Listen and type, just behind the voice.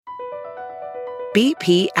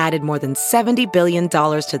BP added more than $70 billion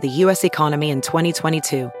to the U.S. economy in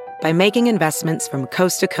 2022 by making investments from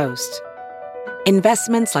coast to coast.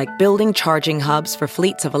 Investments like building charging hubs for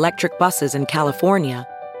fleets of electric buses in California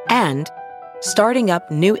and starting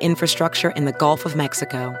up new infrastructure in the Gulf of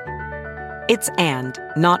Mexico. It's and,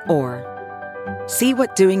 not or. See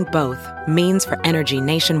what doing both means for energy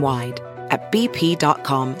nationwide at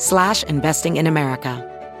bp.com/investing in America.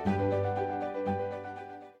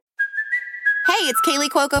 Hey, it's Kaylee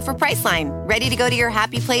Cuoco for Priceline. Ready to go to your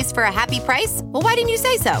happy place for a happy price? Well, why didn't you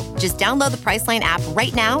say so? Just download the Priceline app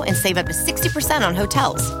right now and save up to 60% on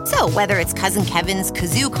hotels. So whether it's Cousin Kevin's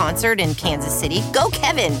Kazoo Concert in Kansas City, go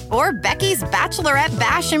Kevin, or Becky's Bachelorette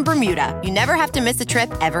Bash in Bermuda, you never have to miss a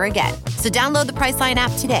trip ever again. So download the Priceline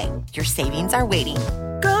app today. Your savings are waiting.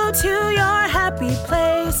 Go to your happy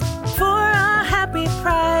place for a happy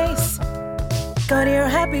price. Go to your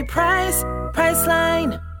happy price,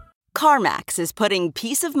 Priceline. CarMax is putting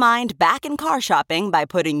peace of mind back in car shopping by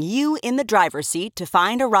putting you in the driver's seat to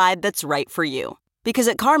find a ride that's right for you. Because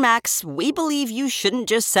at CarMax, we believe you shouldn't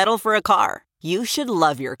just settle for a car. You should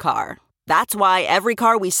love your car. That's why every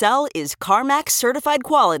car we sell is CarMax certified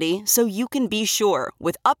quality, so you can be sure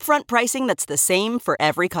with upfront pricing that's the same for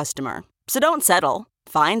every customer. So don't settle.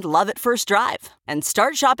 Find love at first drive and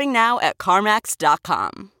start shopping now at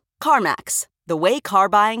CarMax.com. CarMax, the way car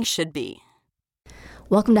buying should be.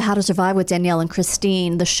 Welcome to How to Survive with Danielle and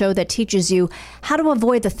Christine, the show that teaches you how to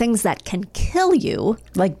avoid the things that can kill you.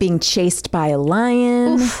 Like being chased by a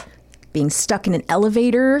lion, being stuck in an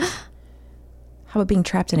elevator. How about being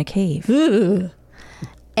trapped in a cave?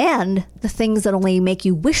 And the things that only make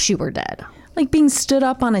you wish you were dead. Like being stood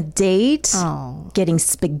up on a date, getting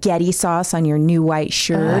spaghetti sauce on your new white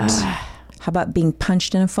shirt. How about being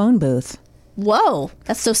punched in a phone booth? Whoa,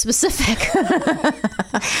 that's so specific. I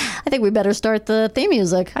think we better start the theme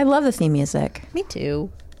music. I love the theme music. Me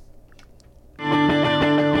too. Ground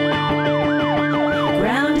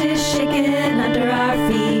is shaking under our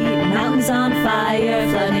feet. Mountains on fire,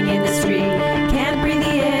 flooding in the street. Can't breathe the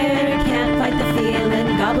air, can't fight the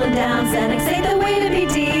feeling. Gobbling down Xanax ain't the way to be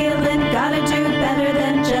dealing. Gotta do better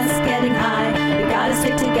than just getting high. We gotta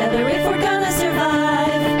stick together if we're gonna survive.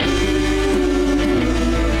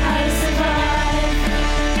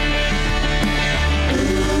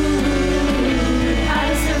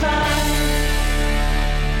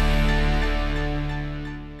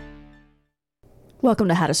 Welcome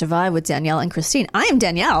to How to Survive with Danielle and Christine. I am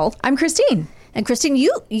Danielle. I'm Christine. And Christine,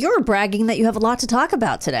 you're bragging that you have a lot to talk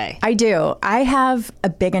about today. I do. I have a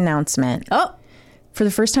big announcement. Oh. For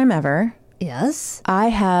the first time ever. Yes. I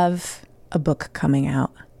have a book coming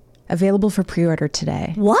out. Available for pre-order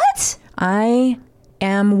today. What? I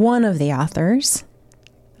am one of the authors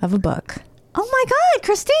of a book. Oh my God,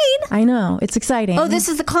 Christine. I know. It's exciting. Oh, this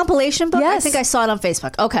is the compilation book? Yes. I think I saw it on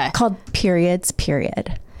Facebook. Okay. Called Periods,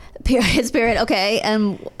 Period. Period. Okay.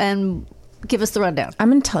 And give us the rundown.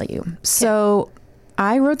 I'm going to tell you. So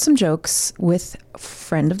I wrote some jokes with a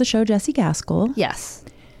friend of the show, Jesse Gaskell. Yes.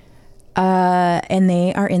 And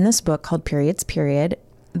they are in this book called Periods, Period.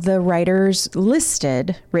 The writers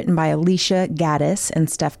listed, written by Alicia Gaddis and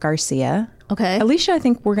Steph Garcia. Okay. Alicia, I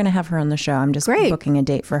think we're going to have her on the show. I'm just booking a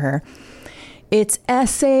date for her. It's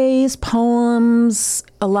essays, poems,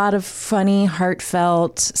 a lot of funny,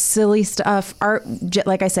 heartfelt, silly stuff. Art,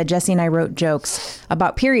 like I said, Jesse and I wrote jokes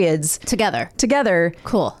about periods. Together.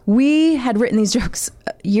 Cool. We had written these jokes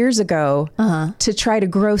years ago to try to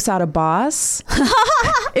gross out a boss.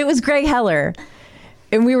 It was Greg Heller.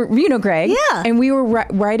 And we were, you know Greg? Yeah. And we were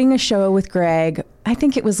writing a show with Greg. I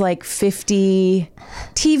think it was like 50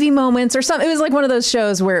 TV moments or something. It was like one of those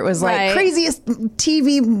shows where it was like craziest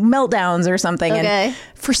TV meltdowns or something. Okay. And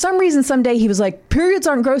for some reason, someday he was like, periods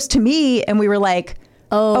aren't gross to me. And we were like,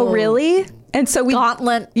 oh really? And so we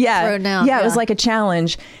gauntlet thrown down. Yeah, it was like a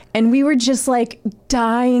challenge. And we were just like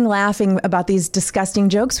dying laughing about these disgusting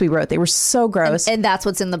jokes we wrote. They were so gross. And that's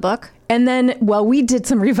what's in the book? And then, well, we did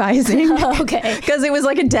some revising. Okay. Because it was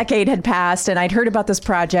like a decade had passed and I'd heard about this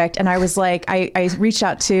project. And I was like, I reached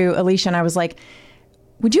out to Alicia and I was like,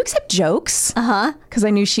 would you accept jokes? Because I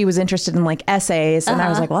knew she was interested in like essays. And I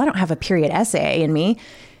was like, well, I don't have a period essay in me,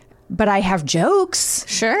 but I have jokes.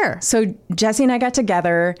 Sure. So Jesse and I got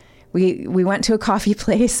together. We went to a coffee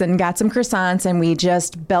place and got some croissants and we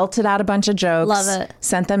just belted out a bunch of jokes. Love it.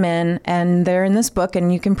 Sent them in and they're in this book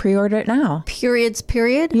and you can pre-order it now. Periods,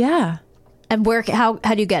 period? Yeah. And where? How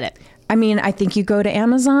do you get it? I mean, I think you go to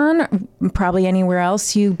Amazon, probably anywhere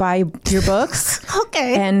else you buy your books.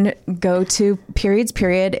 Okay. And go to Periods,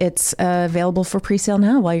 Period. It's available for pre-sale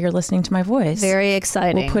now while you're listening to my voice. Very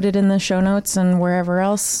exciting. We'll put it in the show notes and wherever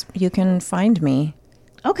else you can find me.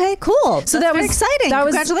 Okay, cool. So That's very exciting.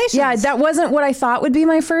 Congratulations. Yeah, that wasn't what I thought would be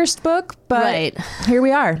my first book, but Right. here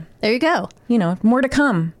we are. There you go. You know, more to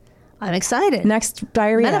come. I'm excited. Next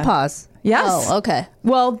diarrhea. Menopause. Yes. Oh, okay.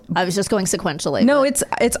 Well, I was just going sequentially. no, but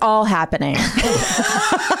it's all happening.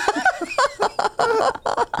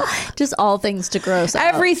 just all things to gross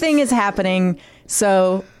out. Everything is happening.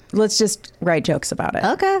 So let's just write jokes about it.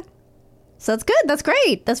 Okay. So that's good. That's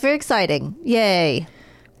great. That's very exciting. Yay.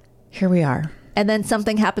 Here we are. And then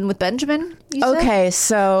something happened with Benjamin, you said? Okay,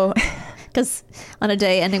 so, Because on a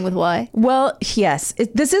day ending with Y. well, yes,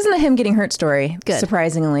 this isn't a him getting hurt story, Good.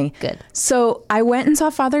 surprisingly. Good. So I went and saw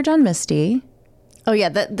Father John Misty. Oh, yeah.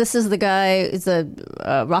 This is the guy, is a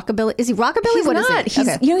rockabilly. Is he rockabilly? He's What is not. he? He's,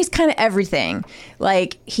 Okay. you know, he's kind of everything.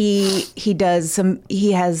 Like he does some,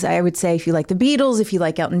 he has, I would say, if you like the Beatles, if you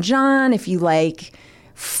like Elton John, if you like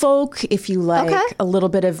folk, if you like Okay. a little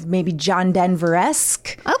bit of maybe John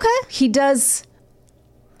Denver-esque. Okay. He does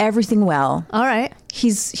everything well. All right.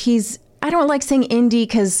 He's I don't like saying indie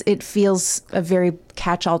because it feels a very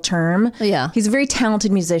catch-all term. Yeah. He's a very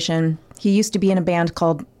talented musician. He used to be in a band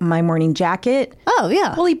called My Morning Jacket. Oh,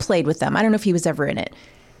 yeah. Well, he played with them. I don't know if he was ever in it.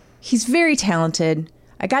 He's very talented.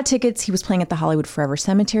 I got tickets. He was playing at the Hollywood Forever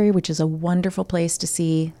Cemetery, which is a wonderful place to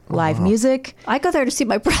see live music. I go there to see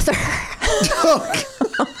my brother.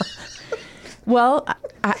 Well,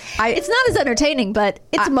 It's not as entertaining, but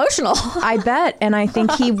it's emotional. I bet, and I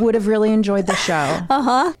think he would have really enjoyed the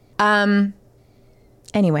show.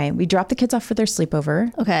 Anyway, we dropped the kids off for their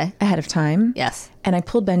sleepover. Okay. Ahead of time. Yes. And I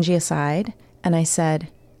pulled Benji aside and I said,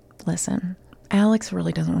 listen, Alex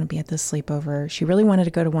really doesn't want to be at this sleepover. She really wanted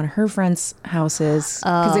to go to one of her friends' houses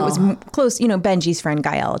because it was close. You know, Benji's friend,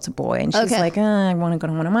 Gael, it's a boy. And she's Okay. like, I want to go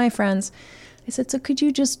to one of my friends. I said, so could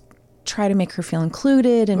you just try to make her feel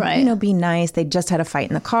included and, Right. you know, be nice. They just had a fight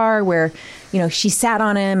in the car where, you know, she sat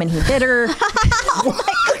on him and he bit her.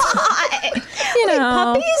 You know,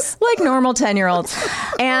 puppies? like normal 10-year-olds.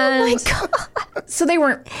 And so they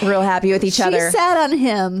weren't real happy with each She other. sat on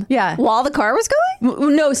him. Yeah. While the car was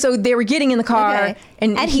going? No, so they were getting in the car Okay.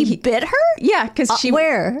 and he bit her? Yeah, because she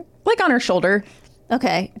Where? like on her shoulder.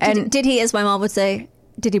 Okay. Did he, as my mom would say,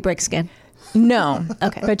 did he break skin? No.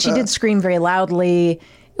 Okay. But she did scream very loudly.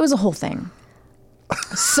 It was a whole thing.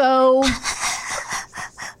 So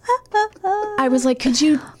I was like, could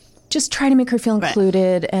you just try to make her feel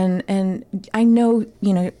included? And I know,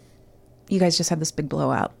 you know, you guys just had this big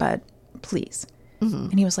blowout, but please.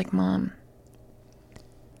 And he was like, Mom,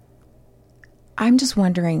 I'm just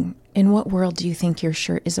wondering, in what world do you think your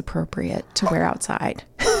shirt is appropriate to wear outside?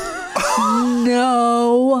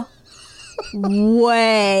 No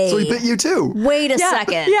way. So he bit you too. Wait a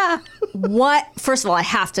second. Yeah. What? First of all, I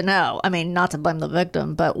have to know. I mean, not to blame the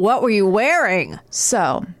victim, but what were you wearing?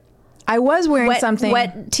 So I was wearing something.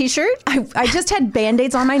 Wet t-shirt? I just had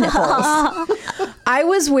Band-Aids on my nipples. I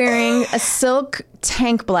was wearing a silk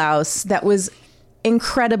tank blouse that was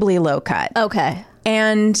incredibly low cut. Okay.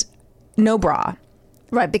 And no bra.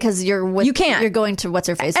 Right, because you're with, You can't. You're going to what's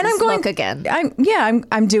her face And I'm going look again.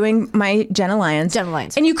 I'm doing my Jenna Lyons. Jenna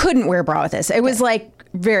Lyons. And you couldn't wear a bra with this. It was like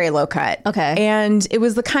very low cut. Okay. And it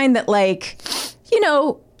was the kind that, like, you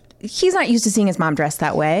know, he's not used to seeing his mom dressed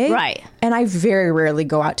that way. Right. And I very rarely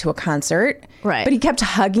go out to a concert. Right. But he kept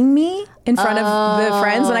hugging me in front of the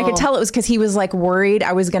friends. And I could tell it was because he was like worried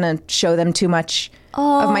I was going to show them too much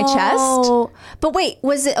of my chest. Oh, but wait,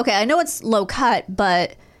 was it okay? I know it's low cut,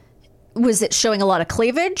 but was it showing a lot of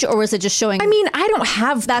cleavage, or was it just showing? I mean, I don't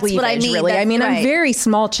have That's cleavage, what I mean. really. I mean, I'm Right. very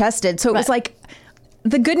small chested. So it was Right. like,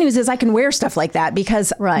 the good news is I can wear stuff like that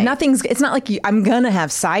because Right. it's not like I'm going to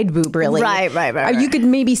have side boob, really. Right. You could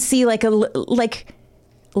maybe see like like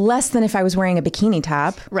less than if I was wearing a bikini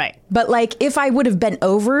top. Right. But like if I would have been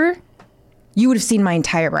over, you would have seen my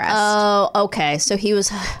entire breast. Oh, okay. So he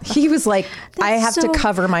was. He was like, I have to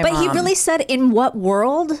cover my But mom. he really said, "In what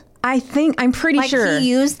world?" I'm pretty Like sure. he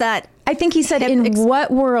used that. I think he said, in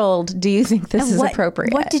what world do you think this is What-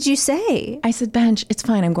 appropriate? What did you say? I said, Benj, it's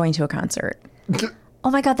fine. I'm going to a concert. Oh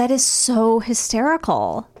my god, that is so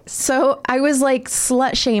hysterical. So I was like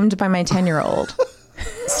slut shamed by my 10-year-old.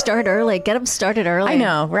 Start early. Get him started early. I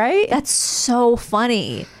know, right? That's so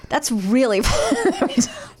funny. That's really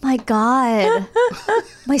my God.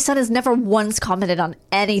 My son has never once commented on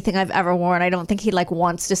anything I've ever worn. I don't think he like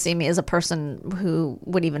wants to see me as a person who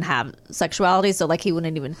would even have sexuality. So like he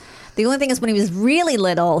wouldn't even. The only thing is when he was really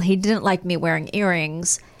little, he didn't like me wearing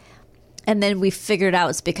earrings. And then we figured out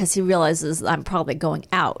it's because he realizes I'm probably going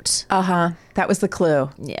out. That was the clue.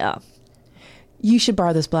 Yeah. You should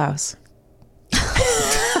borrow this blouse.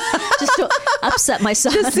 Just to upset my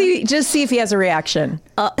son. Just see if he has a reaction.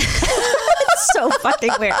 It's so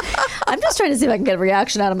fucking weird. I'm just trying to see if I can get a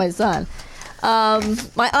reaction out of my son.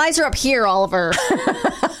 My eyes are up here, Oliver.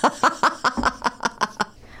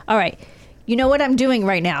 All right. You know what I'm doing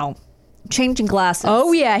right now? Changing glasses.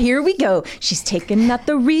 Oh, yeah. Here we go. She's taking out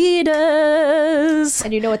the readers.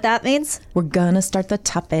 And you know what that means? We're going to start the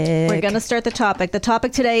topic. We're going to start the topic. The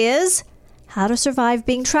topic today is how to survive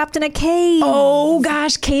being trapped in a cave. Oh,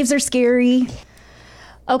 gosh. Caves are scary.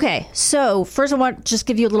 Okay. So first I want to just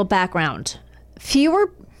give you a little background.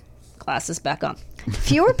 Glasses back on.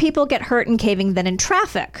 Fewer people get hurt in caving than in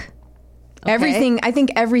traffic. Okay. I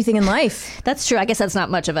think everything in life. That's true. I guess that's not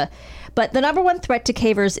much of a... But the number one threat to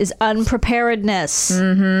cavers is unpreparedness.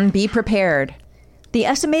 Be prepared. The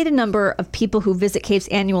estimated number of people who visit caves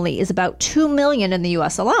annually is about 2 million in the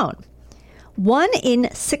U.S. alone. 1 in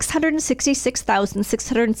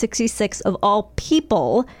 666,666 of all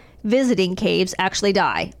people visiting caves actually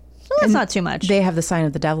die. So that's not too much. They have the sign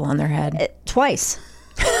of the devil on their head. Twice.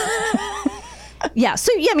 Yeah.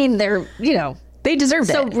 So, yeah, I mean, they're, They deserved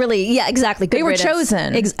it. So really, yeah, exactly. Good They were riddance.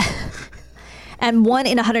 chosen. And 1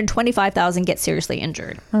 in 125,000 get seriously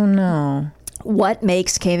injured. Oh, no. What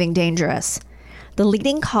makes caving dangerous? The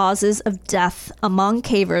leading causes of death among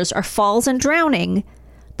cavers are falls and drowning,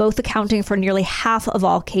 both accounting for nearly half of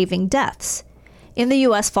all caving deaths. In the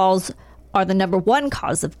U.S., falls are the number one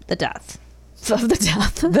cause of the death. Of the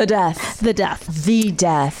death. The death. The death. The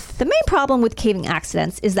death. The main problem with caving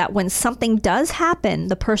accidents is that when something does happen,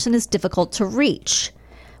 the person is difficult to reach,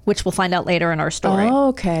 which we'll find out later in our story. Oh,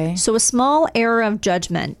 okay. So a small error of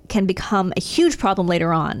judgment can become a huge problem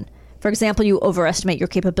later on. For example, you overestimate your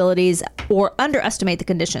capabilities or underestimate the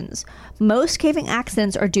conditions. Most caving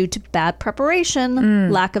accidents are due to bad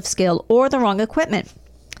preparation, lack of skill, or the wrong equipment.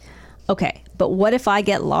 Okay, but what if I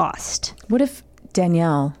get lost? What if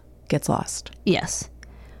Danielle gets lost? Yes.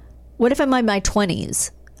 What if I'm in my 20s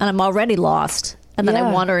and I'm already lost and then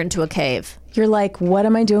I wander into a cave? You're like, what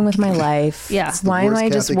am I doing with my life? Yeah. Why am I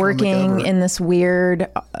just working in this weird,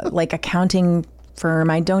 accounting firm?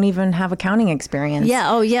 I don't even have accounting experience. Yeah.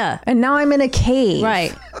 Oh, yeah. And now I'm in a cave.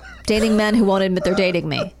 Right. Dating men who won't admit they're dating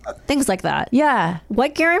me. Things like that. Yeah.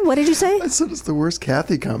 What, Garen? What did you say? I said it's the worst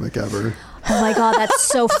Kathy comic ever. Oh, my God. That's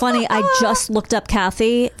so funny. I just looked up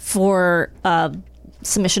Kathy for a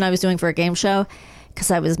submission I was doing for a game show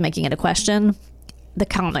because I was making it a question. The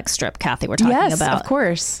comic strip Kathy we're talking about. Yes, of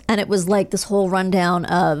course. And it was like this whole rundown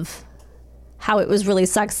of how it was really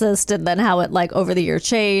sexist and then how it over the year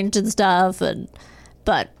changed and stuff.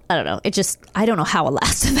 But I don't know. I don't know how it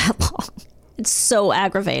lasted that long. It's so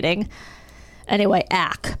aggravating. Anyway,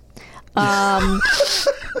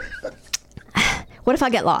 what if I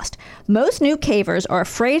get lost? Most new cavers are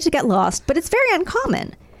afraid to get lost, but it's very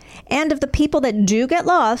uncommon. And of the people that do get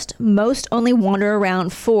lost, most only wander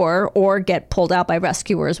around for or get pulled out by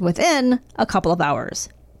rescuers within a couple of hours.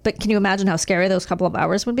 But can you imagine how scary those couple of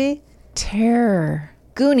hours would be? Terror.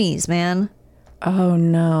 Goonies, man. Oh,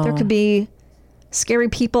 no. There could be scary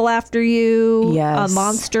people after you. Yes. A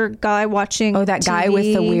monster guy watching Oh, that TV. guy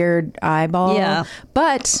with the weird eyeball. Yeah.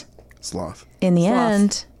 But Sloth. in the Sloth.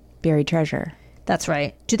 end, buried treasure. That's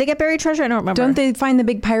right. Do they get buried treasure? I don't remember. Don't they find the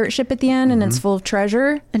big pirate ship at the end and it's full of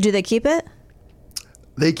treasure? And do they keep it?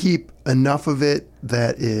 They keep enough of it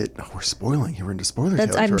that it... Oh, we're spoiling. We're into spoiler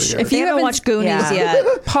territory I'm here. sure. If you haven't watched Goonies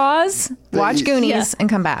yet. Pause, watch Goonies, and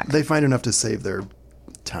come back. They find enough to save their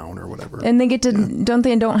town or whatever. And they get to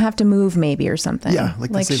don't have to move maybe or something. Yeah,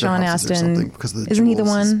 like they save Sean their houses Astin. or something because the Isn't he the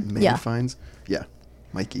jewels one? Manny Yeah. finds. Yeah,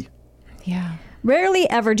 Mikey. Yeah. Rarely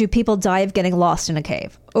ever do people die of getting lost in a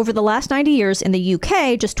cave. Over the last 90 years in the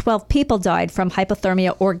UK, just 12 people died from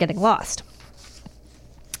hypothermia or getting lost.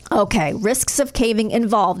 Okay, risks of caving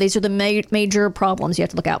involved. These are the major problems you have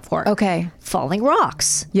to look out for. Okay. Falling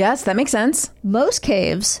rocks. Yes, that makes sense. Most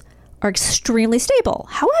caves are extremely stable.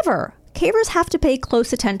 However, cavers have to pay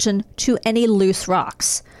close attention to any loose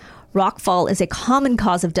rocks. Rockfall is a common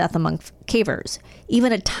cause of death among cavers.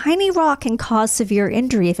 Even a tiny rock can cause severe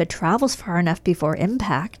injury if it travels far enough before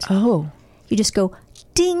impact. Oh. You just go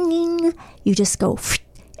ding, you just go,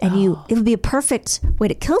 and it would be a perfect way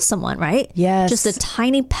to kill someone, right? Yes. Just a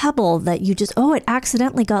tiny pebble that you just, it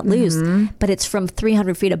accidentally got loose, but it's from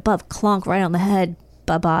 300 feet above, clonk right on the head,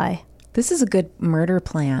 bye-bye. This is a good murder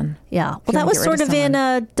plan. Yeah. Well, If you that wanna was get rid sort of of in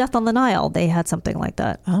Death on the Nile. They had something like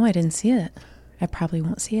that. Oh, I didn't see it. I probably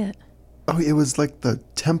won't see it. Oh, it was like the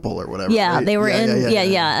temple or whatever. Yeah, right? they were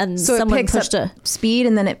and So someone it picks pushed up speed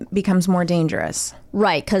and then it becomes more dangerous.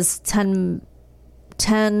 right, because 10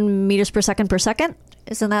 meters per second,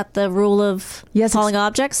 Isn't that the rule of Yes, falling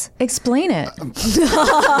objects? Explain it.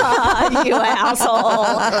 You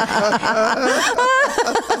asshole.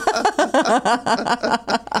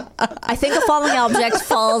 I think a falling object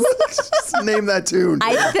falls. Just name that tune.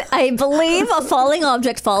 I believe a falling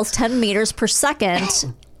object falls 10 meters per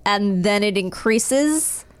second, and then it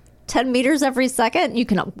increases 10 meters every second. You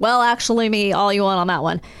can, actually, me all you want on that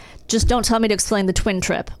one. Just don't tell me to explain the twin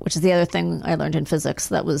trip, which is the other thing I learned in physics.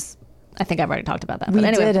 That was, I think I've already talked about that. We but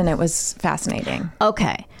anyway. did, and it was fascinating.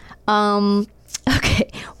 Okay. Okay.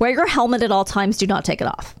 Wear your helmet at all times. Do not take it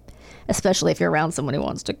off, especially if you're around someone who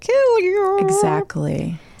wants to kill you.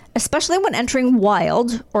 Exactly. Especially when entering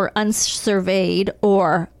wild or unsurveyed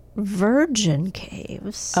or virgin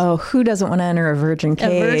caves. Oh, who doesn't want to enter a virgin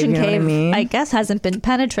cave? A virgin you know cave, what I mean? I guess, hasn't been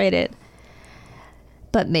penetrated.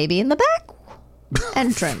 But maybe in the back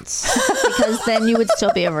entrance, because then you would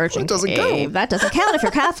still be a virgin cave. That doesn't count if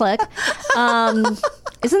you're Catholic.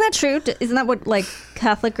 Isn't that true? Isn't that what like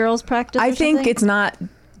Catholic girls practice? I think it's not.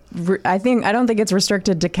 I don't think it's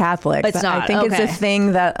restricted to Catholics. It's not. I think it's a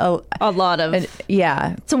thing that a lot of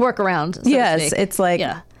yeah. It's a workaround. So yes, to speak. it's like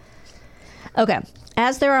yeah. Okay,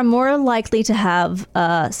 as there are more likely to have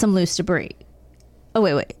some loose debris. Oh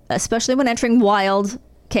wait, especially when entering wild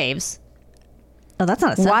caves. Oh, that's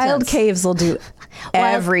not a sentence. Wild caves will do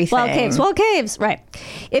everything. Wild caves, right.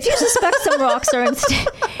 If you suspect some rocks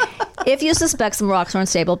are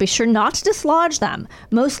unstable, be sure not to dislodge them.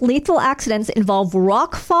 Most lethal accidents involve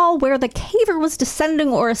rock fall where the caver was descending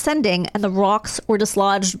or ascending and the rocks were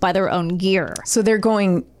dislodged by their own gear. So they're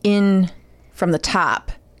going in from the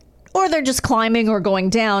top. Or they're just climbing or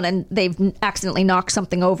going down and they've accidentally knocked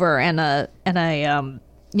something over and a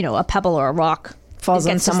pebble or a rock falls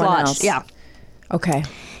on someone dislodged. else. Yeah. Okay.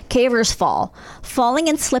 Cavers fall. Falling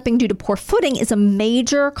and slipping due to poor footing is a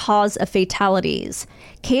major cause of fatalities.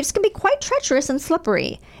 Caves can be quite treacherous and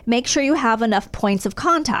slippery. Make sure you have enough points of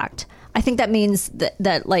contact. I think that means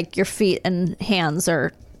that like your feet and hands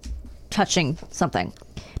are touching something.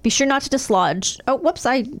 Be sure not to dislodge. Oh, whoops,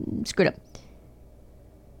 I screwed up.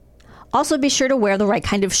 Also, be sure to wear the right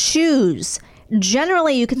kind of shoes.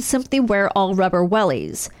 Generally, you can simply wear all rubber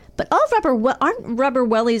wellies. But aren't rubber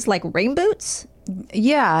wellies like rain boots?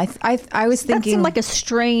 Yeah, I was thinking... That seemed like a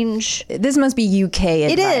strange... This must be UK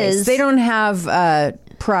advice. It is. They don't have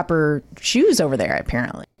proper shoes over there,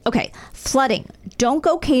 apparently. Okay, flooding. Don't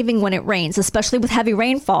go caving when it rains, especially with heavy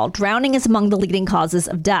rainfall. Drowning is among the leading causes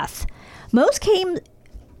of death. Most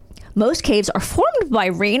caves are formed by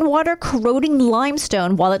rainwater corroding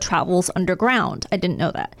limestone while it travels underground. I didn't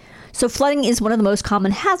know that. So flooding is one of the most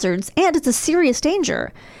common hazards, and it's a serious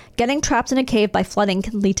danger. Getting trapped in a cave by flooding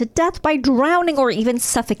can lead to death by drowning or even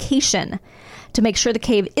suffocation. To make sure the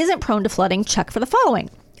cave isn't prone to flooding, check for the following.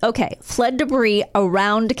 Okay, flood debris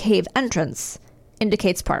around a cave entrance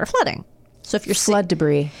indicates prior flooding. So if you're flood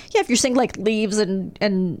debris. Yeah, if you're seeing like leaves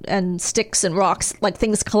and sticks and rocks, like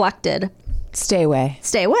things collected. Stay away.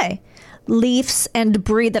 Stay away. Leaves and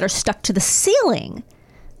debris that are stuck to the ceiling.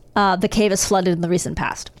 The cave is flooded in the recent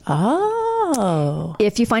past. Oh.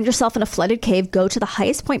 If you find yourself in a flooded cave, go to the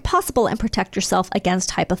highest point possible and protect yourself against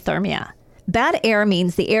hypothermia. Bad air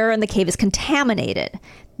means the air in the cave is contaminated.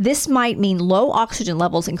 This might mean low oxygen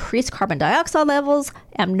levels, increased carbon dioxide levels,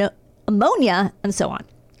 ammonia, and so on.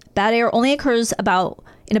 Bad air only occurs in about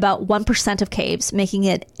 1% of caves, making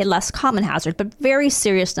it a less common hazard, but very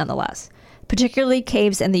serious nonetheless. Particularly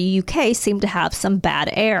caves in the UK seem to have some bad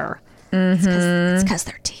air. Mm-hmm. It's because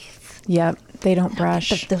their teeth. Yep, they don't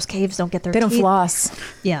brush. Those caves don't get their teeth. They don't floss.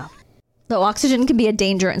 Yeah. So oxygen can be a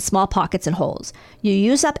danger in small pockets and holes. You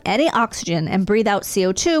use up any oxygen and breathe out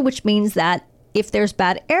CO2, which means that if there's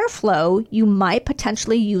bad airflow, you might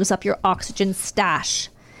potentially use up your oxygen stash.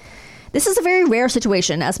 This is a very rare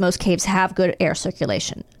situation, as most caves have good air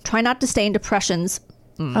circulation. Try not to stay in depressions.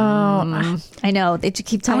 I know. They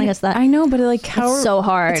keep telling us that. I know, but like how... It's so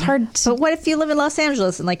hard. It's hard But what if you live in Los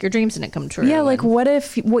Angeles and like your dreams didn't come true? Yeah, like what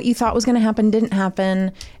if what you thought was going to happen didn't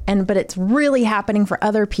happen, but it's really happening for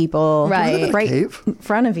other people. Right. Right cave? in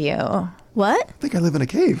front of you. What? I think I live in a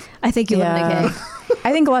cave. I think you live in a cave.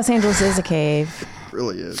 I think Los Angeles is a cave. It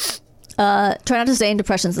really is. Try not to stay in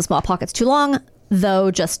depressions in small pockets too long,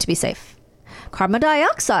 though, just to be safe. Carbon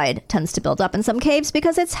dioxide tends to build up in some caves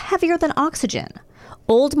because it's heavier than oxygen.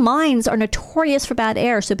 Old mines are notorious for bad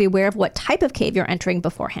air, so be aware of what type of cave you're entering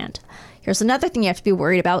beforehand. Here's another thing you have to be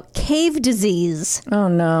worried about: cave disease. Oh,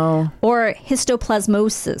 no. Or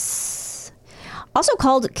histoplasmosis. Also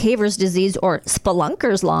called caver's disease or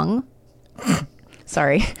spelunker's lung.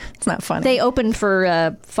 Sorry, it's not funny. They opened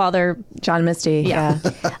for Father John Misty. Yeah.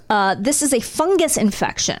 This is a fungus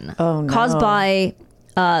infection Oh, no. caused by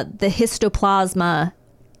the histoplasma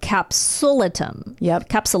capsulatum. Yep.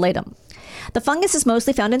 Capsulatum. The fungus is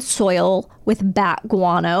mostly found in soil with bat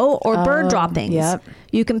guano or bird droppings. Yep.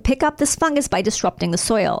 You can pick up this fungus by disrupting the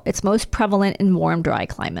soil. It's most prevalent in warm, dry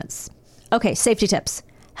climates. Okay, safety tips.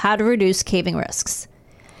 How to reduce caving risks.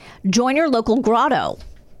 Join your local grotto.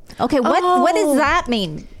 Okay, what does that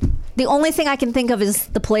mean? The only thing I can think of is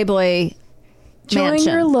the Playboy Join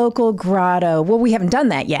mansion. your local grotto. Well, we haven't done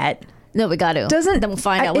that yet. No, we got to. Then we'll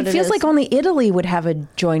find out what it feels is. like only Italy would have a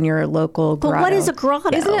join your local grotto. But what is a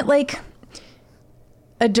grotto? Isn't it like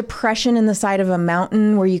a depression in the side of a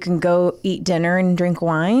mountain where you can go eat dinner and drink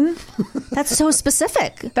wine? That's so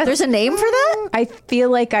specific. There's a name for that? I feel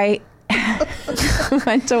like I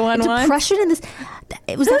went to one once. Depression in this.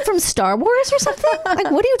 Was that from Star Wars or something?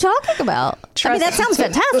 Like, what are you talking about? That sounds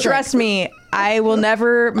fantastic. Trust me, I will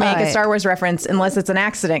never make a Star Wars reference unless it's an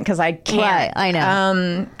accident because I can't. Right, I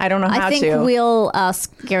know. I don't know how to. I think we'll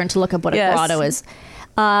ask Garen to look up what a grotto is.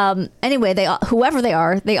 Anyway, whoever they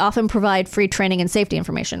are, they often provide free training and safety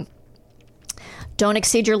information. Don't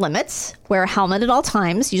exceed your limits. Wear a helmet at all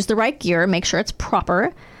times. Use the right gear. Make sure it's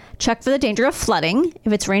proper. Check for the danger of flooding.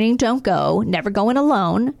 If it's raining, don't go. Never go in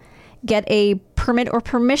alone. Get a permit or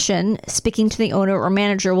permission. Speaking to the owner or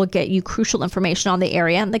manager will get you crucial information on the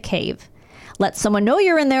area and the cave. Let someone know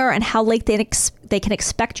you're in there and how late they can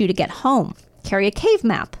expect you to get home. Carry a cave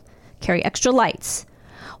map. Carry extra lights.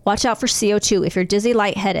 Watch out for CO2 if you're dizzy,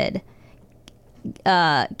 lightheaded.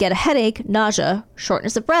 Get a headache, nausea,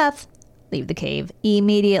 shortness of breath. Leave the cave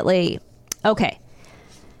immediately. Okay.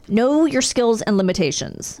 Know your skills and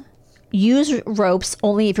limitations. Use ropes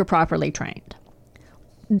only if you're properly trained.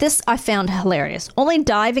 This I found hilarious. Only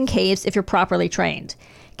dive in caves if you're properly trained.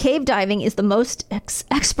 Cave diving is the most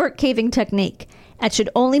expert caving technique and should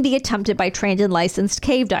only be attempted by trained and licensed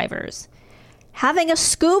cave divers. Having a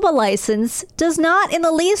scuba license does not in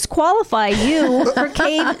the least qualify you for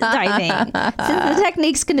cave diving, since the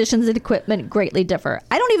techniques, conditions, and equipment greatly differ.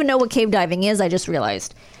 I don't even know what cave diving is, I just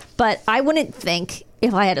realized. But I wouldn't think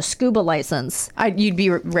if I had a scuba license. You'd be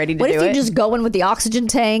ready to do it. What if you just go in with the oxygen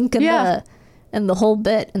tank and the whole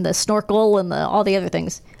bit and the snorkel and all the other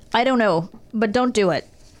things? I don't know, but don't do it.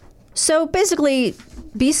 So basically,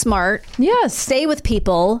 be smart. Yes. Stay with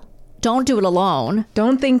people. Don't do it alone.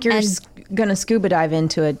 Don't think you're going to scuba dive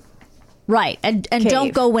into it. Right. And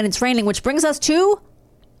don't go when it's raining, which brings us to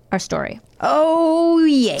our story. Oh,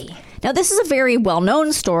 yay. Now, this is a very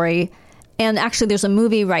well-known story. And actually, there's a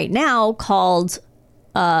movie right now called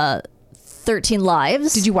 13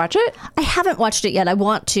 Lives. Did you watch it? I haven't watched it yet. I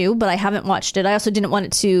want to, but I haven't watched it. I also didn't want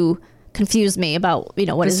it to confuse me about,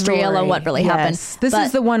 what is real and what really happened. This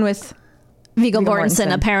is the one with Viggo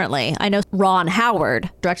Mortensen, apparently. I know Ron Howard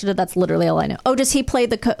directed it. That's literally all I know. Oh, does he play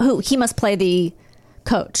who? He must play the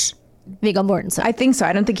coach, Viggo Mortensen. I think so.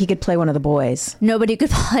 I don't think he could play one of the boys. Nobody could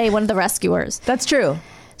play one of the rescuers. That's true.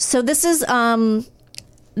 So this is, well,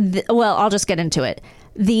 I'll just get into it.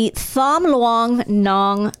 The Tham Luang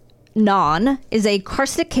Nong Non is a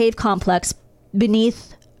karstic cave complex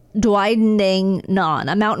beneath Doi Nang Non,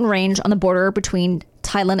 a mountain range on the border between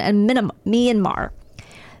Thailand and Myanmar.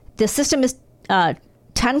 The system is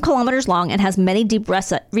 10 kilometers long and has many deep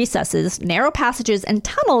recesses, narrow passages, and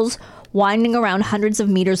tunnels winding around hundreds of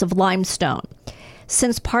meters of limestone.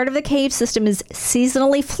 Since part of the cave system is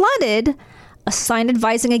seasonally flooded, a sign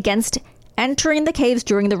advising against entering the caves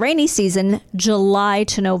during the rainy season, July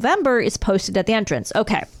to November, is posted at the entrance.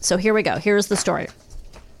 Okay, so here we go. Here's the story.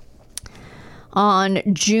 On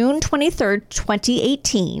June 23rd,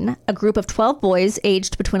 2018, a group of 12 boys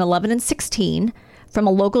aged between 11 and 16 from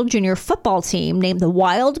a local junior football team named the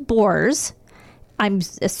Wild Boars, I'm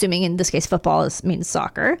assuming in this case football means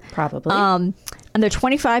soccer. Probably. And their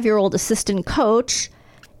 25-year-old assistant coach,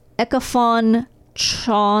 Ekafon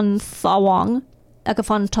Chonthawong,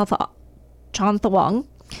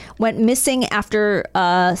 went missing after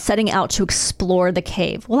setting out to explore the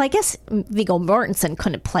cave. Well, I guess Viggo Mortensen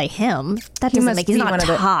couldn't play him. That doesn't make, he's not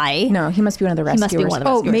Thai. No, he must be one of the rescuers. He must be one of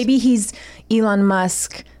the rescuers. Maybe he's Elon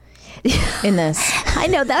Musk in this. I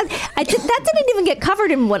know that. That didn't even get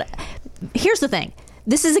covered in what. Here's the thing.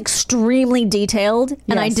 This is extremely detailed,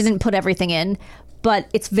 and I didn't put everything in, but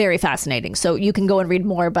it's very fascinating. So you can go and read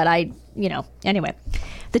more, but anyway.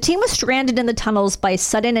 The team was stranded in the tunnels by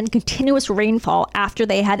sudden and continuous rainfall after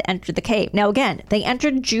they had entered the cave. Now, again, they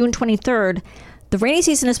entered June 23rd. The rainy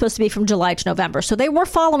season is supposed to be from July to November, so they were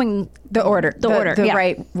following the order. The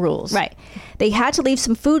right rules. Right. They had to leave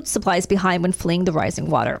some food supplies behind when fleeing the rising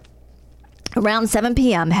water. Around 7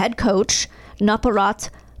 p.m., head coach Naparat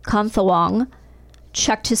Kanthawong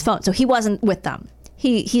checked his phone. So he wasn't with them.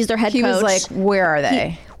 He's their head coach. He was like, where are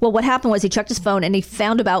they? Well, what happened was he checked his phone and he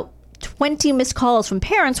found about 20 missed calls from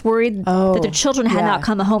parents worried that their children had not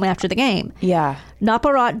come home after the game. Yeah.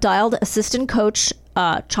 Naparat dialed assistant coach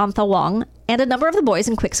Chantha Wong and a number of the boys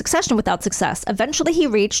in quick succession without success. Eventually, he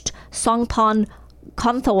reached Songpan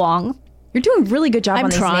Konthawong. You're doing a really good job I'm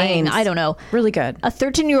on these trying. names. I don't know. Really good. A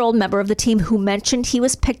 13-year-old member of the team who mentioned he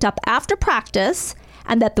was picked up after practice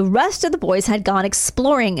and that the rest of the boys had gone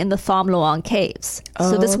exploring in the Tham Luang caves.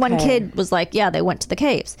 So this one kid was like, yeah, they went to the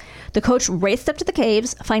caves. The coach raced up to the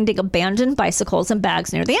caves, finding abandoned bicycles and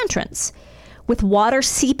bags near the entrance. With water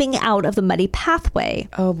seeping out of the muddy pathway.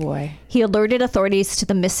 Oh, boy. He alerted authorities to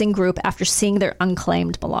the missing group after seeing their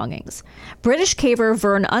unclaimed belongings. British caver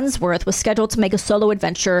Vern Unsworth was scheduled to make a solo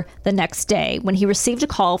adventure the next day when he received a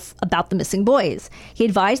call about the missing boys. He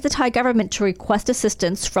advised the Thai government to request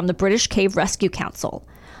assistance from the British Cave Rescue Council.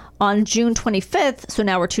 On June 25th, so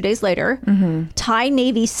now we're 2 days later, Thai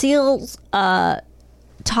Navy SEALs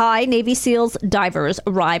divers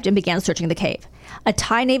arrived and began searching the cave. A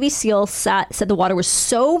Thai Navy SEAL said the water was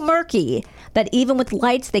so murky that even with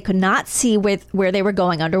lights, they could not see where they were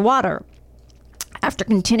going underwater. After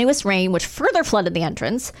continuous rain, which further flooded the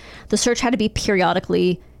entrance, the search had to be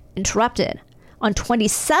periodically interrupted. On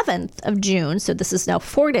 27th of June, so this is now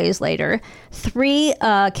 4 days later, 3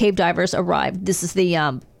 cave divers arrived. This is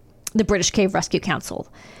the British Cave Rescue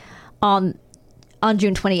Council. On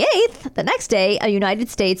June 28th, the next day, a United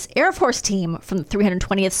States Air Force team from the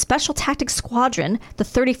 320th Special Tactics Squadron, the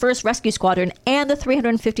 31st Rescue Squadron, and the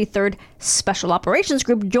 353rd Special Operations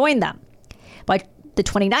Group joined them. By the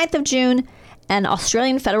 29th of June, an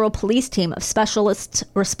Australian Federal Police team of Specialist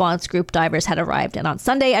Response Group divers had arrived. And on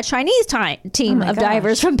Sunday, a Chinese team of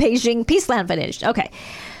divers from Beijing Peaceland finished. Okay.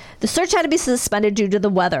 The search had to be suspended due to the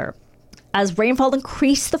weather, as rainfall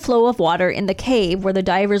increased the flow of water in the cave where the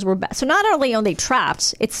divers were. So not only are they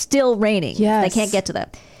trapped, it's still raining. Yes. They can't get to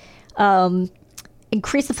them.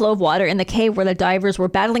 Increased the flow of water in the cave where the divers were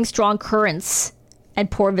battling strong currents and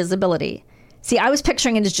poor visibility. See, I was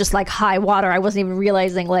picturing it as just like high water. I wasn't even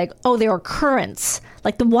realizing like, oh, there are currents.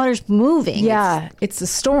 Like the water's moving. Yeah, it's a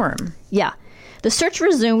storm. Yeah. The search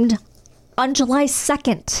resumed on July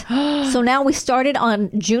 2nd. So now we started on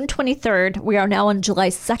June 23rd. We are now on July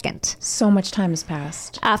 2nd. So much time has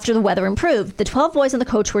passed. After the weather improved, the 12 boys and the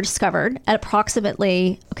coach were discovered at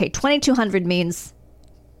approximately, 2200 means,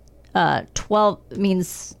 12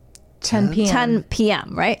 means 10 p.m. 10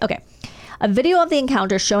 p.m., right? Okay. A video of the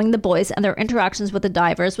encounter showing the boys and their interactions with the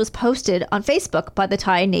divers was posted on Facebook by the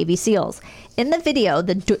Thai Navy SEALs. In the video,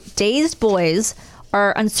 the dazed boys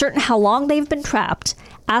are uncertain how long they've been trapped,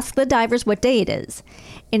 ask the divers what day it is.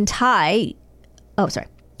 The Thai,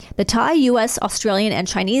 U.S., Australian, and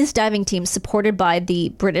Chinese diving teams supported by the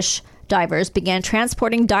British divers began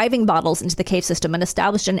transporting diving bottles into the cave system and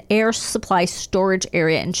established an air supply storage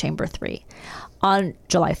area in Chamber 3. On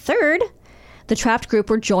July 3rd, the trapped group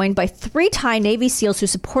were joined by 3 Thai Navy SEALs who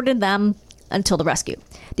supported them until the rescue.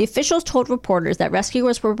 The officials told reporters that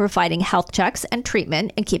rescuers were providing health checks and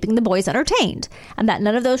treatment and keeping the boys entertained, and that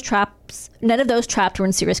none of those trapped were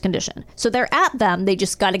in serious condition. So they're at them, they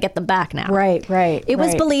just got to get them back now. Right. It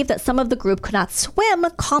was believed that some of the group could not swim,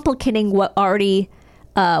 complicating what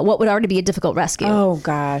would already be a difficult rescue. Oh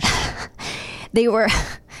gosh. They were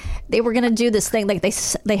going to do this thing, like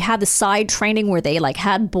they had the side training where they like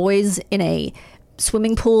had boys in a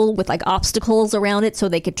swimming pool with like obstacles around it so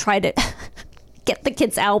they could try to get the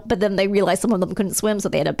kids out, but then they realized some of them couldn't swim, so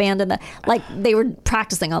they had abandoned they were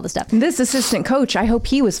practicing all this stuff. This assistant coach, I hope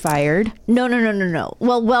he was fired. No.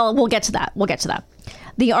 Well, we'll get to that.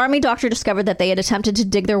 The Army doctor discovered that they had attempted to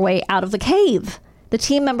dig their way out of the cave. The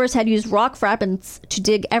team members had used rock fragments to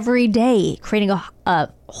dig every day, creating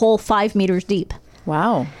a hole 5 meters deep.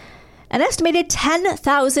 Wow. An estimated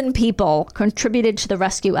 10,000 people contributed to the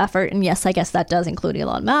rescue effort. And yes, I guess that does include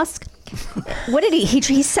Elon Musk. What did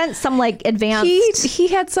he sent some like advanced... He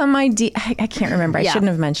had some idea. I can't remember. I shouldn't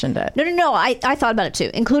have mentioned it. No. I thought about it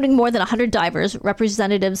too, including more than 100 divers,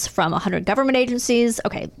 representatives from 100 government agencies.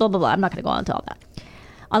 Okay, blah, blah, blah. I'm not going to go on to all that.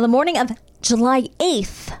 On the morning of July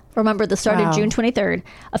 8th, remember the start of June 23rd,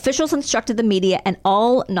 officials instructed the media and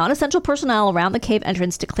all non-essential personnel around the cave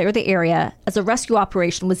entrance to clear the area as a rescue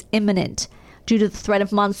operation was imminent due to the threat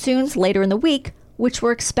of monsoons later in the week, which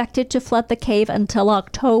were expected to flood the cave until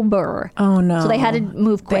October. Oh, no. So they had to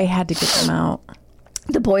move quick. They had to get them out.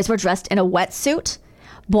 The boys were dressed in a wetsuit,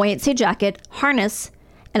 buoyancy jacket, harness,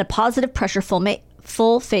 and a positive pressure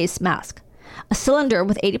full face mask. A cylinder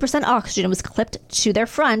with 80% oxygen was clipped to their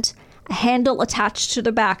front, a handle attached to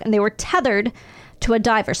their back, and they were tethered to a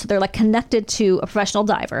diver. So they're like connected to a professional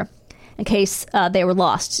diver in case they were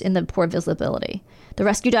lost in the poor visibility. The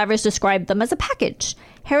rescue divers described them as a package.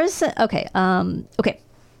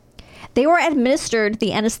 They were administered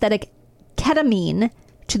the anesthetic ketamine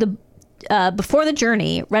to the before the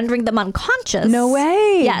journey, rendering them unconscious. No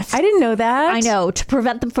way. Yes. I didn't know that. I know, to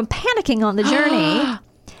prevent them from panicking on the journey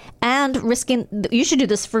and risking, you should do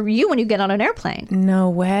this for you when you get on an airplane. No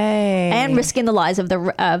way. And risking the lives of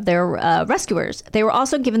their rescuers. They were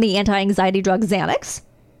also given the anti-anxiety drug Xanax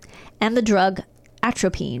and the drug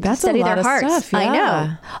atropine That's to steady a lot their of hearts. stuff, I yeah.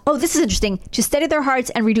 know. Oh, this is interesting. To steady their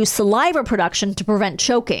hearts and reduce saliva production to prevent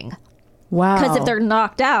choking. Wow. Because if they're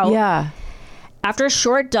knocked out. Yeah. After a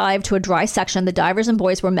short dive to a dry section, the divers and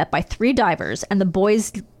boys were met by 3 divers, and the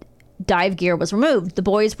boys' dive gear was removed. The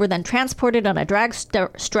boys were then transported on a drag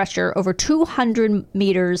stretcher over 200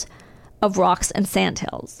 meters of rocks and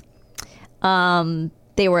sandhills.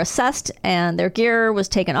 They were assessed, and their gear was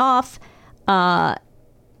taken off. Sorry.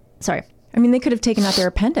 I mean, they could have taken out their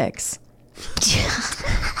appendix.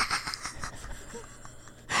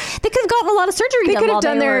 They could have gotten a lot of surgery They done could while have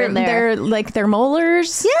done they were in there. their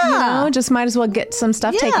molars. Yeah. You know, just might as well get some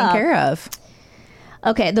stuff taken care of.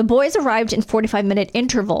 Okay, the boys arrived in 45-minute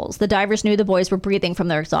intervals. The divers knew the boys were breathing from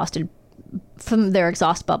their exhaust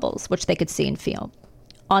bubbles, which they could see and feel.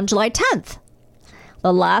 On July 10th,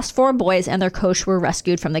 the last 4 boys and their coach were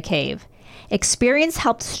rescued from the cave. Experience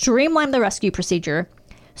helped streamline the rescue procedure,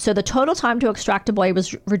 so the total time to extract a boy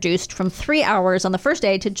was reduced from 3 hours on the first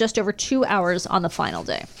day to just over 2 hours on the final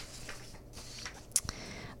day.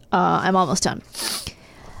 I'm almost done.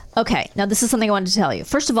 Okay, now this is something I wanted to tell you.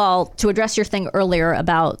 First of all, to address your thing earlier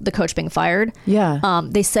about the coach being fired. Yeah.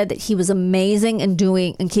 They said that he was amazing in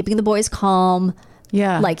keeping the boys calm.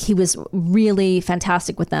 Yeah. Like he was really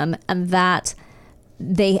fantastic with them, and that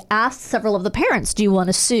they asked several of the parents, do you want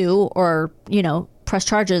to sue or, press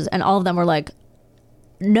charges? And all of them were like,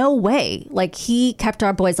 no way. Like he kept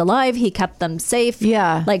our boys alive. He kept them safe.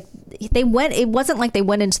 Yeah. Like it wasn't like they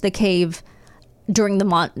went into the cave during the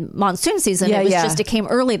monsoon season. It was just, it came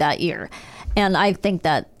early that year. And I think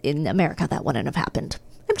that in America that wouldn't have happened.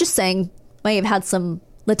 I'm just saying, may have had some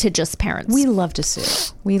litigious parents. We love to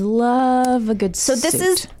sue. We love a good suit. So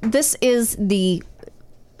this is the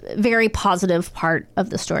very positive part of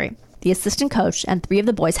the story. The assistant coach and 3 of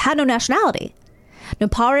the boys had no nationality.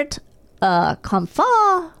 Noparit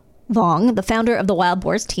Khamphah Vong, the founder of the Wild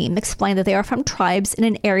Boars team, explained that they are from tribes in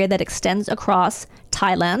an area that extends across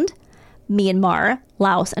Thailand, Myanmar,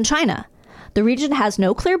 Laos, and China. The region has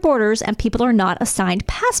no clear borders and people are not assigned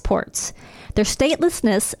passports. Their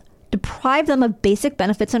statelessness deprived them of basic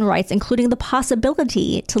benefits and rights, including the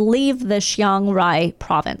possibility to leave the Chiang Rai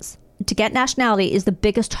province. To get nationality is the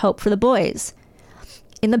biggest hope for the boys.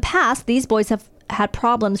 In the past, these boys have had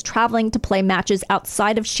problems traveling to play matches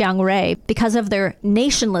outside of Chiang Rai because of their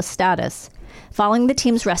nationless status. Following the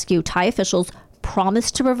team's rescue, Thai officials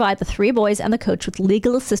promised to provide the 3 boys and the coach with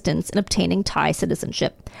legal assistance in obtaining Thai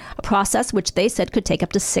citizenship, a process which they said could take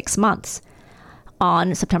up to 6 months.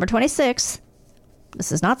 On September 26th,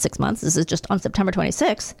 this is not 6 months, this is just on September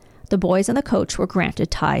 26th, the boys and the coach were granted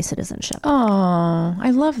Thai citizenship. Oh, I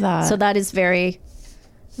love that. So that is very,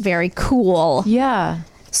 very cool. Yeah.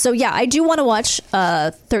 So yeah, I do want to watch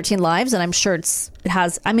 13 Lives, and I'm sure it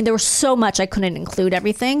has. I mean, there was so much I couldn't include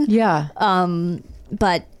everything. Yeah.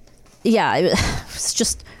 But yeah, it was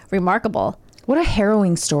just remarkable. What a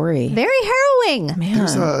harrowing story. Very harrowing. Man.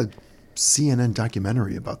 There's a CNN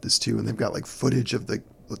documentary about this too, and they've got like footage of the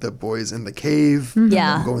boys in the cave.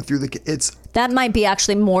 Yeah. Them going through the. That might be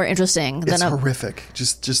actually more interesting than It's horrific.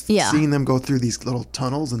 Just seeing them go through these little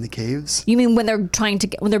tunnels in the caves. You mean when they're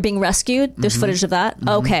when they're being rescued? There's footage of that? Mm-hmm.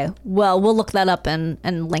 Okay. Well, we'll look that up and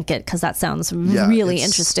link it because that sounds really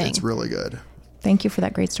interesting. It's really good. Thank you for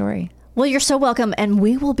that great story. Well, you're so welcome, and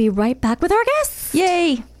we will be right back with our guests.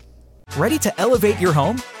 Yay! Ready to elevate your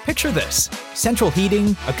home? Picture this: central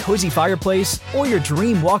heating, a cozy fireplace, or your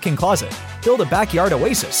dream walk-in closet. Build a backyard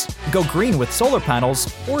oasis, go green with solar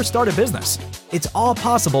panels, or start a business. It's all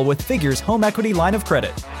possible with Figure's home equity line of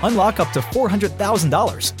credit. Unlock up to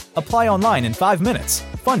 $400,000. Apply online in 5 minutes.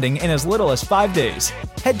 Funding in as little as 5 days.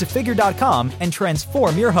 Head to Figure.com and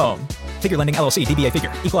transform your home. Figure Lending LLC, DBA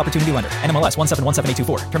Figure, Equal Opportunity Lender, NMLS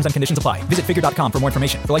 1717824. Terms and conditions apply. Visit Figure.com for more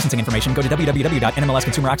information. For licensing information, go to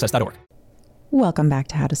www.nmlsconsumeraccess.org. Welcome back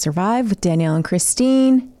to How to Survive with Danielle and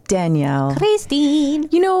Christine. Danielle. Christine.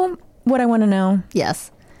 You know what I want to know? Yes.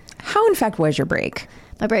 How, in fact, was your break?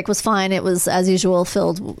 My break was fine. It was, as usual,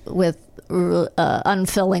 filled with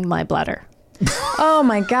unfilling my bladder. Oh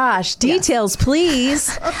my gosh. Details,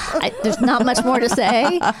 please. There's not much more to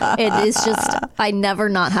say. It is just, I never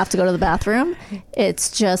not have to go to the bathroom.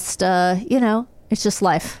 It's just, it's just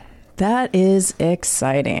life. That is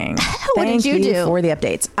exciting. What did you do? for the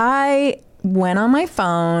updates. I went on my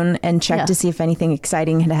phone and checked to see if anything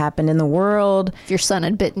exciting had happened in the world. If your son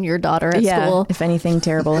had bitten your daughter at school. If anything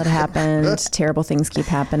terrible had happened. Terrible things keep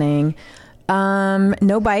happening.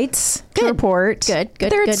 No bites to report. Good.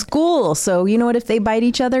 They're at school, so you know what? If they bite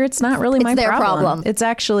each other, it's not really my their problem. It's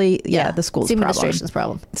actually the school's it's the administration's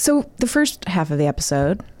problem. So the first half of the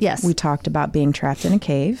episode, we talked about being trapped in a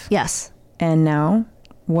cave. Yes. And now,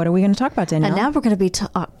 what are we going to talk about, Danielle? And now we're going to be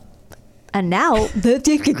and now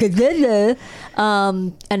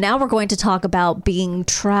we're going to talk about being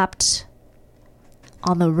trapped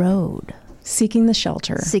on the road, seeking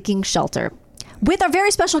shelter with our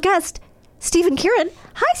very special guest, Stephen Kieran.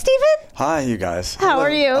 Hi, Stephen. Hi, you guys. How are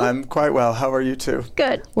you? I'm quite well. How are you too?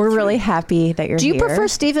 Good. We're really happy that you're here. Do you prefer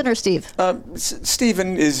Stephen or Steve?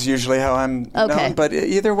 Stephen is usually how I'm known, but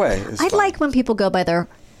either way is I fine. like when people go by their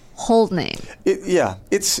whole name.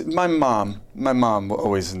 It's my mom. My mom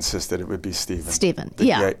always insisted it would be Stephen. Stephen,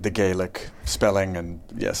 the Gaelic spelling, and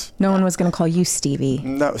yes. No one was going to call you Stevie.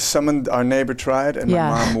 No, our neighbor tried, and my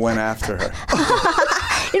mom went after her.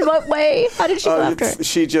 In what way? How did she go after her?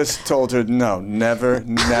 She just told her, no, never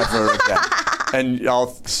again. And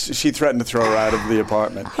she threatened to throw her out of the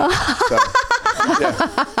apartment.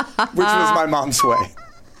 Which was my mom's way.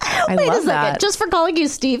 I Wait love a second. that. Just for calling you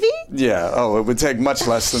Stevie? Yeah. Oh, it would take much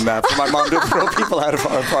less than that for my mom to throw people out of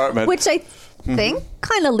our apartment. Which I think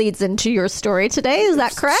kind of leads into your story today. Is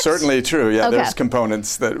that correct? Certainly true. Yeah, Okay. There's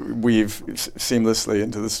components that weave seamlessly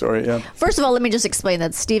into the story. Yeah. First of all, let me just explain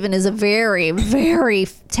that Stephen is a very, very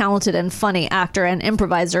talented and funny actor and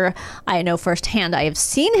improviser. I know firsthand. I have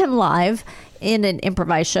seen him live in an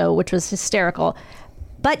improvised show, which was hysterical.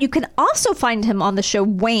 But you can also find him on the show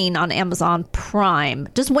Wayne on Amazon Prime.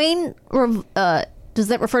 Does Wayne, does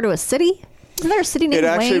that refer to a city? Isn't there a city named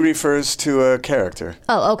Wayne? It actually refers to a character.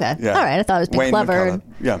 Oh, okay. Yeah. All right. I thought it was being Wayne clever. McCullough.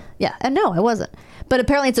 Yeah. Yeah. And no, it wasn't. But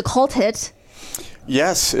apparently it's a cult hit.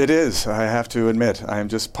 Yes, it is. I have to admit. I am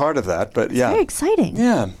just part of that. But yeah. Very exciting.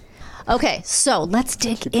 Yeah. Okay. So let's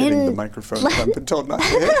dig Keep in. hitting the microphone. I've been told not to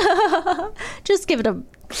hit. Just give it a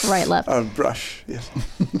right, left. A brush. Yes.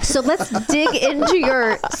 So let's dig into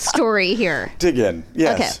your story here. Dig in.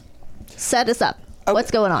 Yes. Okay. Set us up.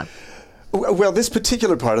 What's going on? Well, this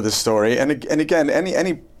particular part of the story, and again,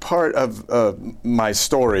 any part of my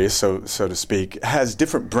story, so to speak, has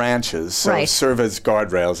different branches, so serve as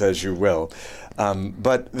guardrails, as you will.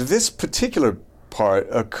 But this particular part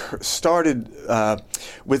started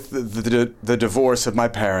with the divorce of my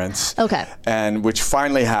parents. Okay. And which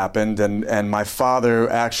finally happened, and my father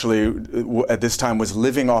actually at this time was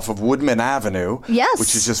living off of Woodman Avenue. Yes.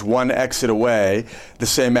 Which is just one exit away, the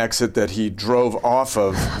same exit that he drove off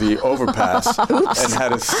of the overpass and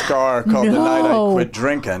had a scar called The Night I Quit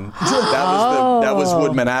Drinking. That was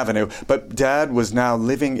Woodman Avenue. But Dad was now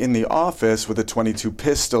living in the office with a .22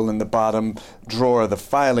 pistol in the bottom drawer of the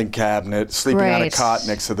filing cabinet, sleeping on a cot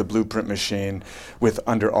next to the blueprint machine with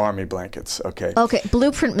under army blankets. Okay.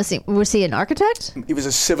 Blueprint machine. Was he an architect? He was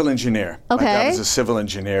a civil engineer. Okay. My dad was a civil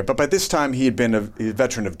engineer. But by this time, he had been a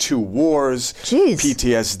veteran of 2 wars. Jeez.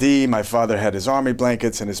 PTSD. My father had his army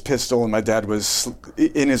blankets and his pistol, and my dad was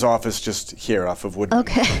in his office just here off of Woodman.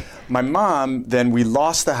 Okay. My mom, then we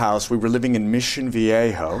lost the house. We were living in Mission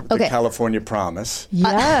Viejo, the California Promise.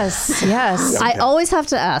 Yes, yes. I always have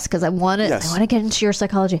to ask because I want to get into your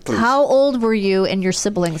psychology. Please. How old were you and your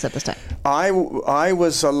siblings at this time? I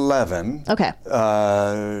was 11. Okay.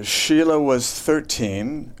 Sheila was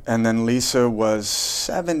 13, and then Lisa was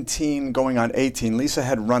 17, going on 18. Lisa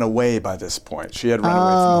had run away by this point. She had run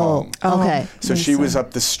away from home. Okay. So she was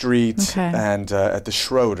up the street and at the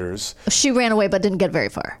Schroeder's. She ran away but didn't get very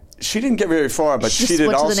far. She didn't get very far, but she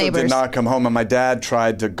did not come home. And my dad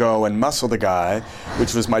tried to go and muscle the guy,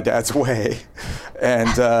 which was my dad's way. And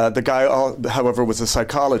the guy, however, was a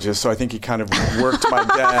psychologist, so I think he kind of worked my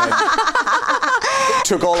dad,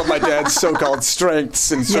 took all of my dad's so-called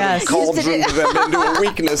strengths and sort of cauldroned them into a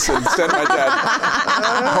weakness and sent my dad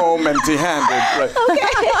home empty-handed.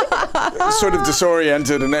 Right? Sort of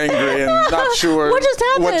disoriented and angry and not sure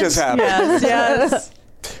what just happened. Yes.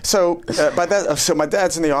 So so my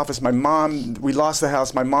dad's in the office. My mom, we lost the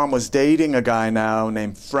house. My mom was dating a guy now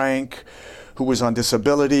named Frank, who was on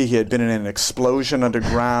disability. He had been in an explosion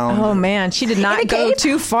underground. Oh man, she did not go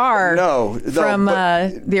too far. From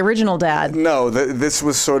the original dad. No, this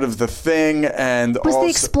was sort of the thing, and was the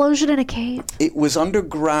explosion in a cave? It was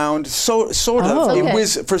underground, sort of. Okay. It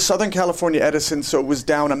was for Southern California Edison, so it was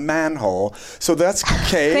down a manhole. So that's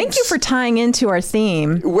caves. Thank you for tying into our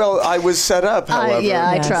theme. Well, I was set up, however.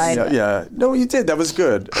 I tried. Yeah. No, you did. That was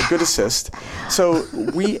good. A good assist. So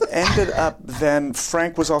we ended up then.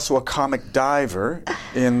 Frank was also a comic diver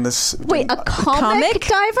in this. Wait, a comic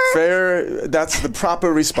diver? That's the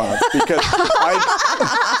proper response because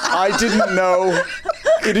I didn't know.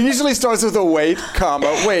 It usually starts with a wait, back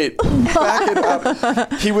it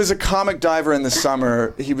up. He was a comic diver in the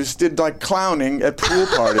summer. He did like clowning at pool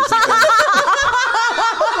parties and things.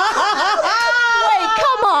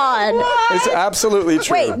 It's absolutely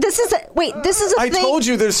true. Wait, this is a thing. I told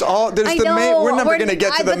you there's the main. We're never going to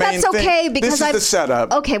get to the main thing. But that's okay because this is the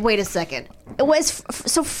setup. Okay, wait a second. It was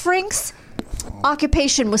so Frank's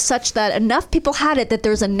occupation was such that enough people had it that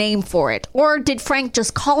there's a name for it, or did Frank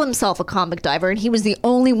just call himself a comic diver and he was the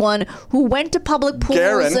only one who went to public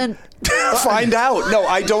pools and find out? No,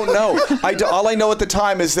 I don't know. All I know at the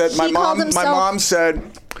time is that my mom said.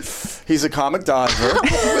 He's a comic diver.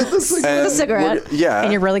 With a cigarette. Yeah.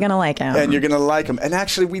 And you're really going to like him. And you're going to like him. And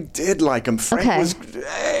actually, we did like him. Frank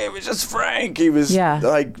it was just Frank. He was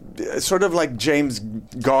like, sort of like James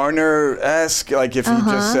Garner-esque, like if he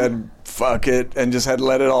just said, fuck it, and just had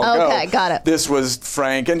let it all go. Okay, got it. This was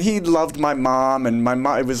Frank. And he loved my mom. And my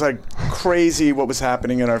mom, it was like crazy what was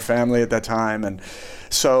happening in our family at that time. And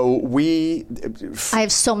so I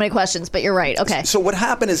have so many questions, but you're right. Okay. So what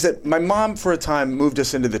happened is that my mom, for a time, moved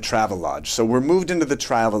us into the Travel Lodge. So we're moved into the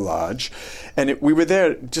Travel Lodge, and we were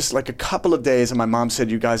there just like a couple of days, and my mom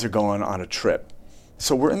said, you guys are going on a trip.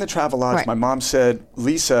 So we're in the Travel Lodge. Right. My mom said,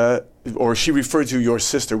 Lisa, or she referred to your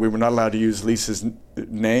sister. We were not allowed to use Lisa's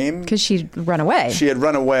name. Because she'd run away. She had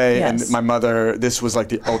run away, and my mother, this was like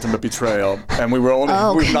the ultimate betrayal. And we were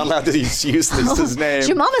not allowed to use Lisa's name.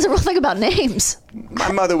 Your mom has a real thing about names.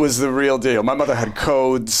 My mother was the real deal. My mother had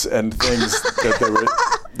codes and things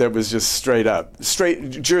that was just straight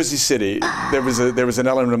Jersey City. There was an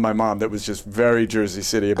element of my mom that was just very Jersey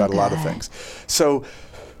City about a lot of things. So,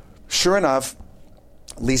 sure enough,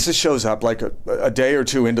 Lisa shows up like a day or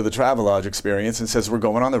two into the Travel Lodge experience and says, we're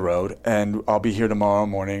going on the road and I'll be here tomorrow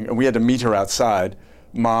morning. And we had to meet her outside.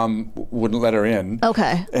 Mom wouldn't let her in.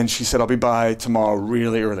 Okay. And she said, I'll be by tomorrow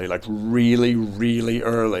really early, like really, really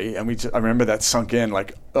early. And I remember that sunk in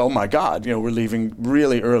like, oh my God, we're leaving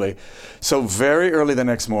really early. So very early the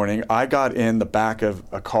next morning, I got in the back of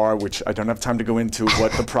a car, which I don't have time to go into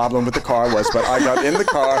what the problem with the car was, but I got in the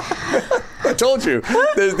car. I told you,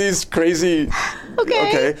 there's these crazy,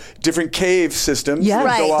 different cave systems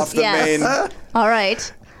that go off the main. All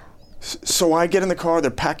right. So I get in the car, they're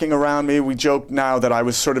packing around me. We joke now that I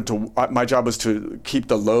was my job was to keep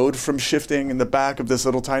the load from shifting in the back of this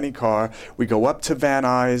little tiny car. We go up to Van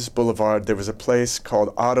Nuys Boulevard. There was a place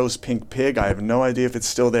called Otto's Pink Pig. I have no idea if it's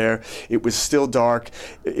still there. It was still dark.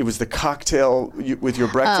 It was the cocktail with your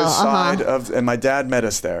breakfast side and my dad met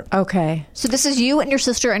us there. Okay. So this is you and your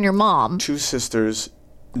sister and your mom. Two sisters.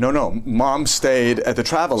 No. Mom stayed at the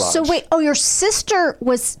Travel Lodge. So wait, your sister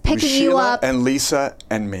was picking you up. And Lisa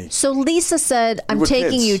and me. So Lisa said, I'm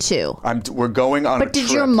taking you too. We're going on a trip. But did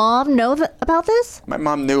your mom know about this? My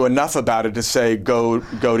mom knew enough about it to say, go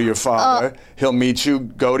to your father. He'll meet you.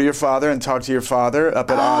 Go to your father and talk to your father up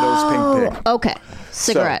at Otto's Pink Pig. Okay.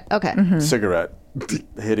 Cigarette. Cigarette.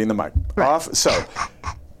 Hitting the mic. Right.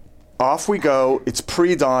 Off we go. It's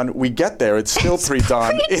pre-dawn. We get there. It's still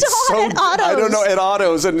pre-dawn. It's so at Otto's. I don't know, at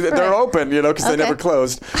Otto's, and they're open, because they never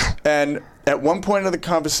closed. And at one point in the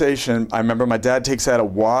conversation, I remember my dad takes out a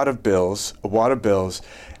wad of bills,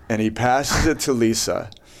 and he passes it to Lisa.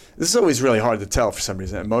 This is always really hard to tell for some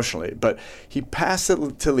reason emotionally, but he passed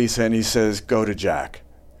it to Lisa and he says, "Go to Jack."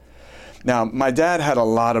 Now, my dad had a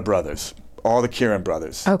lot of brothers. All the Kieran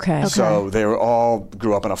brothers. Okay. So they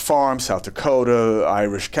grew up on a farm, South Dakota,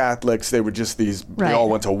 Irish Catholics. They were just these, they all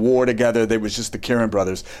went to war together. They was just the Kieran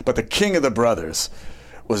brothers. But the king of the brothers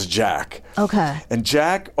was Jack. Okay. And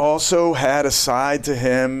Jack also had a side to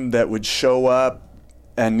him that would show up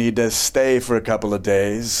and need to stay for a couple of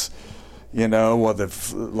days. While the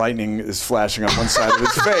lightning is flashing on one side of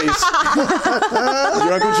his face.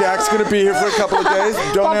 Your Uncle Jack's going to be here for a couple of days.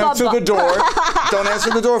 Don't answer the door. Don't answer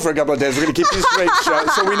the door for a couple of days. We're going to keep these drapes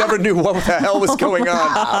shut. So we never knew what the hell was going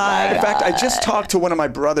on. In fact, I just talked to one of my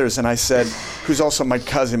brothers, and I said, who's also my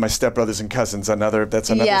cousin, my stepbrothers and cousins. That's another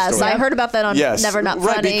story. Yes, I heard about that on Never Not Funny.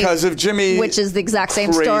 Right, because of Jimmy. Which is the exact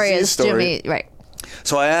same story as Jimmy. Right.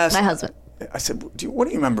 So I asked my husband. I said, what do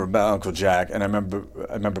you remember about Uncle Jack? And I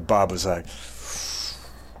remember Bob was like,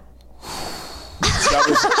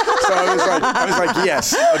 I was like,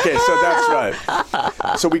 yes. Okay, so that's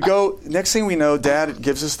right. So we go, next thing we know, Dad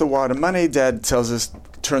gives us the wad of money. Dad tells us,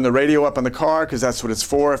 turn the radio up on the car, because that's what it's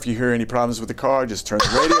for. If you hear any problems with the car, just turn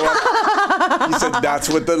the radio up. He said that's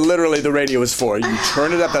what literally the radio is for. You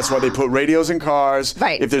turn it up. That's why they put radios in cars.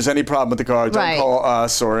 Right. If there's any problem with the car, don't call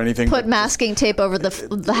us or anything. Put masking tape over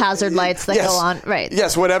the hazard lights that go on. Right.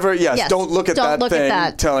 Yes, whatever. Yes, don't look at that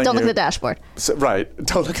thing telling you. Don't look at the dashboard. So, right.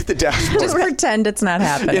 Don't look at the dashboard. Just pretend it's not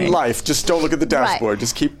happening. In life, just don't look at the dashboard.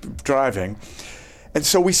 Just keep driving. And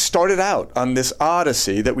so we started out on this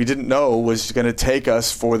odyssey that we didn't know was going to take us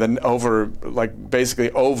for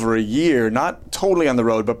basically over a year, not totally on the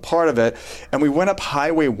road, but part of it. And we went up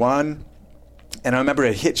Highway 1. And I remember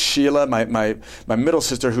it hit Sheila, my middle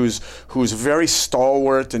sister, who's very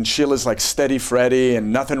stalwart, and Sheila's like steady Freddy,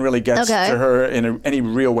 and nothing really gets to her in any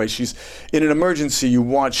real way. She's in an emergency. You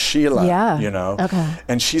want Sheila, you know,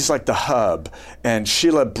 and she's like the hub. And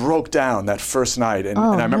Sheila broke down that first night, and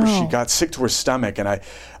I remember she got sick to her stomach, and I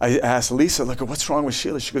asked Lisa, look, what's wrong with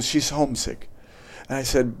Sheila? She goes, she's homesick. And I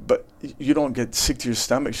said, but you don't get sick to your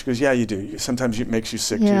stomach? She goes, yeah, you do. Sometimes it makes you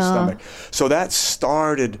sick to your stomach. So that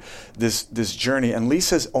started this journey. And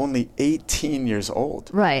Lisa's only 18 years old.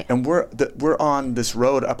 Right. And we're on this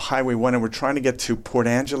road up Highway 1, and we're trying to get to Port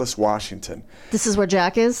Angeles, Washington. This is where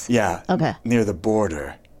Jack is? Yeah. Okay. Near the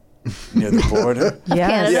border. Near the border?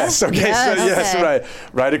 Canada? Yes. Okay. Yes,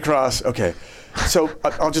 right across. Okay. So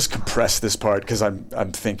I'll just compress this part because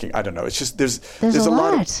I'm thinking, I don't know. It's just there's a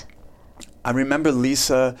lot of... I remember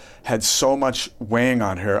Lisa had so much weighing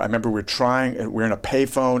on her. I remember we're in a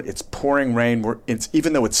payphone, it's pouring rain,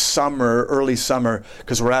 even though it's summer, early summer,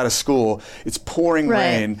 because we're out of school, it's pouring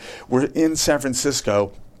rain. We're in San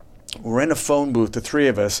Francisco. We're in a phone booth, the three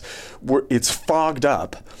of us. It's fogged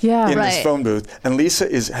up in this phone booth. And Lisa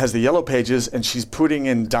has the yellow pages, and she's putting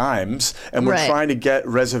in dimes. And we're trying to get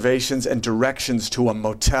reservations and directions to a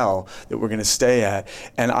motel that we're going to stay at.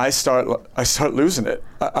 And I start losing it.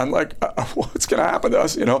 I'm like, what's going to happen to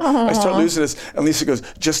us? You know, I start losing this. And Lisa goes,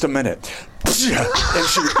 just a minute. And she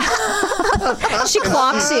clocks you.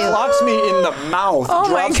 Clocks me in the mouth,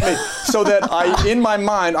 drops me. So that in my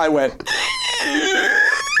mind, I went...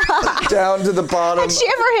 down to the bottom. Had she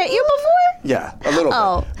ever hit you before? Yeah, a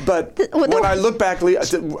little bit. But when I look back,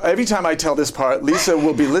 every time I tell this part, Lisa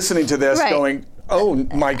will be listening to this going, oh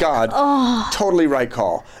my God, totally right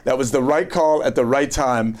call. That was the right call at the right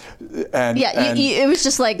time. And it was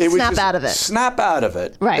just like snap out of it. Snap out of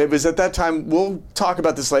it. Right. It was at that time, we'll talk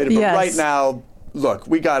about this later, but right now, look,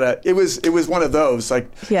 it was one of those,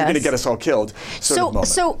 like, you're going to get us all killed sort of moment.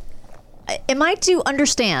 So am I to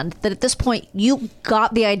understand that at this point you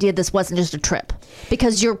got the idea this wasn't just a trip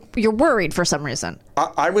because you're worried for some reason?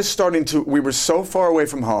 I was starting to. We were so far away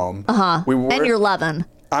from home. And you're 11.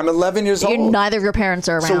 I'm 11 years old. Neither of your parents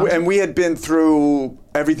are around. And we had been through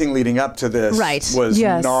everything leading up to this. Was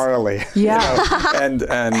gnarly. Yeah. And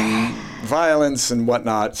violence and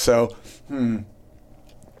whatnot. So.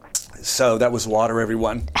 So that was water,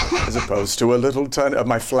 everyone, as opposed to a little ton of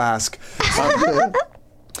my flask.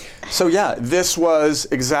 So this was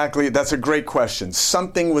that's a great question.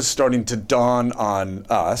 Something was starting to dawn on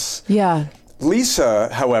us. Yeah. Lisa,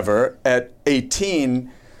 however, at 18,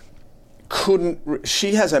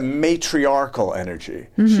 she has a matriarchal energy.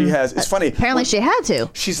 She has, it's funny. Apparently she had to.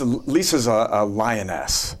 Lisa's a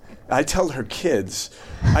lioness. I tell her kids,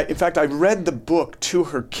 in fact, I read the book to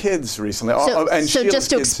her kids recently. So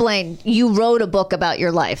just to explain, you wrote a book about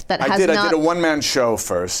your life that has I did a one-man show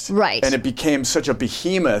first. Right. And it became such a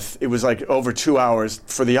behemoth. It was like over 2 hours.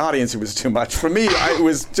 For the audience, it was too much. For me, it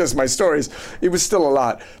was just my stories. It was still a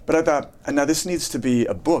lot. But I thought, now this needs to be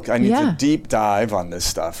a book. I need to deep dive on this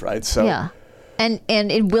stuff, right? So. Yeah. And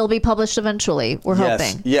it will be published eventually. We're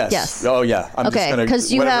hoping. Yes. Oh yeah. I'm just gonna,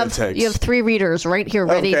 because you have 3 readers right here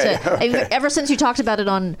ready to. Ever since you talked about it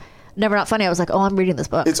on Never Not Funny, I was like, I'm reading this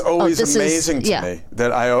book. It's always amazing to me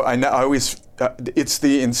that I always. It's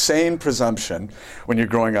the insane presumption when you're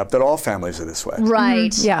growing up that all families are this way.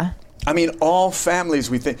 Right. Yeah. I mean, all families,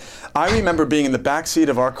 we think. I remember being in the back seat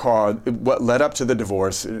of our car. What led up to the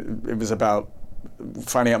divorce? It was about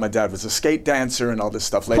finding out my dad was a skate dancer and all this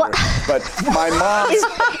stuff later. But my mom is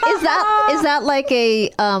that like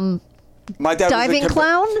a my dad diving was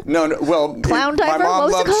clown? No. Well, clown diver. My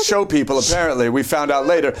mom loved show people. Apparently, we found out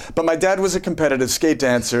later. But my dad was a competitive skate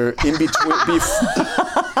dancer in between.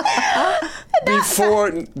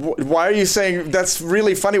 Before, why are you saying that's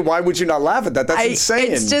really funny? Why would you not laugh at that? That's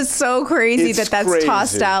insane. It's just so crazy that's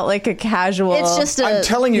tossed out like a casual. It's just I'm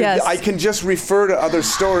telling you, I can just refer to other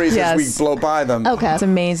stories as we blow by them. Okay. It's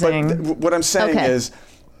amazing. But what I'm saying is,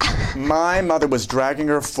 my mother was dragging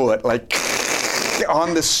her foot like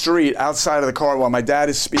on the street outside of the car while my dad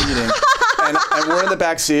is speeding, and we're in the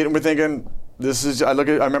back seat and we're thinking, I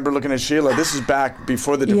remember looking at Sheila. This is back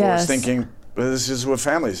before the divorce, thinking, This is what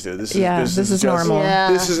families do. This is normal.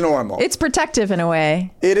 Yeah. This is normal. It's protective in a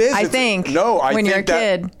way. It is. I think. No, I when think you're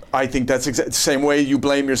a kid. I think that's the same way you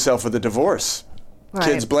blame yourself with a divorce. Right.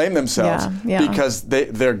 Kids blame themselves Yeah. because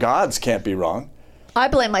their gods can't be wrong. I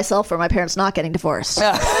blame myself for my parents not getting divorced.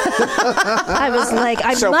 I was like,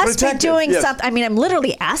 I must be doing something. I mean, I'm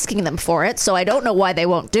literally asking them for it, so I don't know why they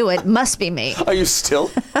won't do it. Must be me. Are you still?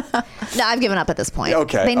 No, I've given up at this point.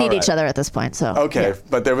 Okay, they need all each other at this point. So okay,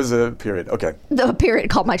 but there was a period. Okay, the period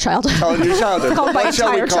called my childhood. Oh, your childhood. Called my What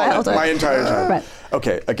shall we entire call it? childhood. My entire childhood. Right.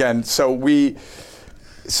 Okay. Again, so we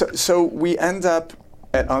end up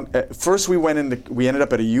at first we ended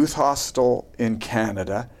up at a youth hostel in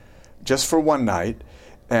Canada, just for one night.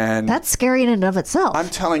 And that's scary in and of itself. I'm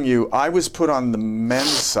telling you, I was put on the men's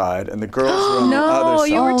side and the girls were on the other side. No,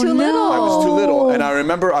 you were too little. I was too little. And I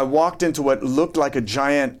remember I walked into what looked like a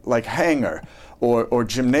giant hangar or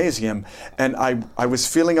gymnasium, and I was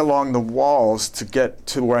feeling along the walls to get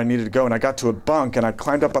to where I needed to go, and I got to a bunk, and I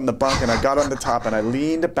climbed up on the bunk, and I got on the top, and I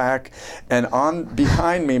leaned back, and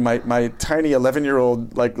behind me, my tiny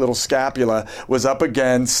 11-year-old little scapula was up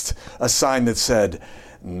against a sign that said,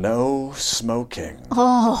 "No smoking."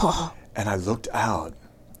 Oh. And I looked out,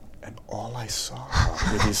 and all I saw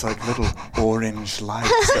were these little orange lights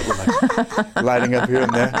that were lighting up here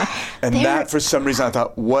and there. And that, for some reason, I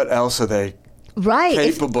thought, what else are they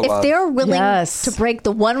capable of? If they're willing to break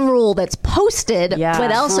the one rule that's posted,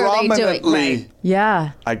 what else are they doing? Right.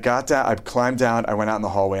 Yeah. I got down, I climbed down, I went out in the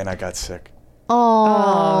hallway, and I got sick.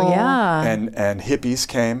 Oh, yeah. And hippies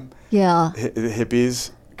came. Yeah.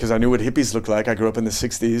 Hippies. Because I knew what hippies looked like. I grew up in the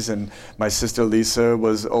 60s, and my sister Lisa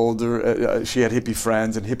was older. She had hippie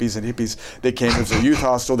friends, and hippies. They came. It was a youth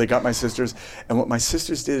hostel. They got my sisters. And what my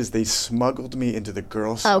sisters did is they smuggled me into the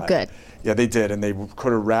girls' side. Oh, good. Yeah, they did. And they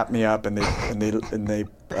sort of wrapped me up, and they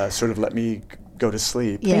sort of let me go to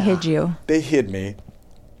sleep. Yeah. They hid you. They hid me.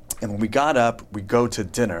 And when we got up, we go to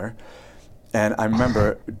dinner. And I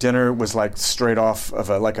remember dinner was straight off of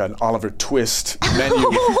an Oliver Twist menu.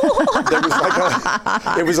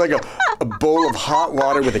 It was like a bowl of hot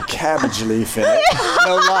water with a cabbage leaf in it.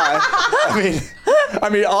 No lie. I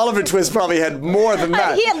mean, Oliver Twist probably had more than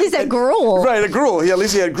that. He at least had gruel. Right, a gruel. At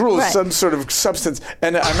least he had gruel, Right. some sort of substance.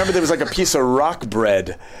 And I remember there was a piece of rock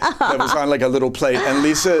bread that was on a little plate. And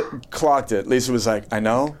Lisa clocked it. Lisa was like, I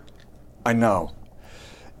know.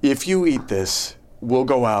 If you eat this, we'll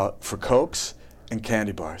go out for Cokes and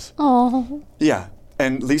candy bars. Oh. Yeah,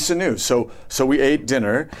 and Lisa knew. So we ate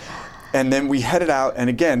dinner, and then we headed out. And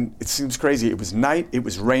again, it seems crazy. It was night. It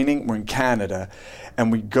was raining. We're in Canada,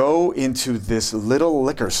 and we go into this little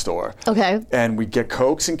liquor store. Okay. And we get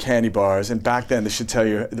Cokes and candy bars. And back then, this should tell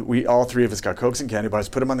you, we all three of us got Cokes and candy bars,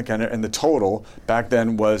 put them on the counter, and the total back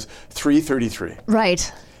then was $3.33.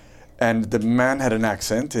 Right. And the man had an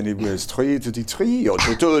accent, and it was 3.33, your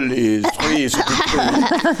total is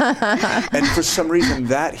 3.33. And for some reason,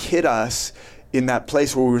 that hit us in that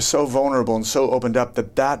place where we were so vulnerable and so opened up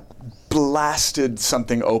that blasted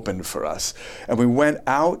something open for us. And we went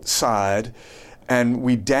outside, and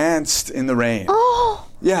we danced in the rain. Oh.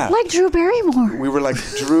 Yeah. Like Drew Barrymore. We were like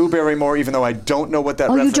Drew Barrymore, even though I don't know what that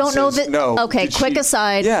reference is. You don't know that? No. Okay, quick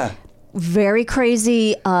aside. Yeah. Very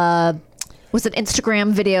crazy. Was an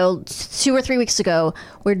Instagram video 2 or 3 weeks ago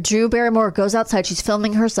where Drew Barrymore goes outside. She's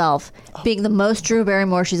filming herself being the most Drew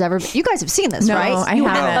Barrymore she's ever been. You guys have seen this, No, right? I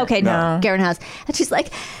haven't. Okay, No. Garen has. And she's like,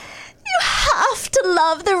 you have to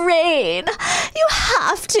love the rain. You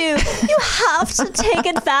have to take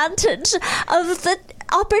advantage of the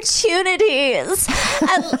opportunities.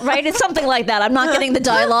 And, right? It's something like that. I'm not getting the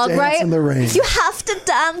dialogue Dance right. in the rain. You have to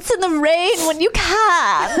dance in the rain when you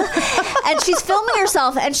can. And she's filming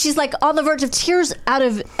herself, and she's on the verge of tears out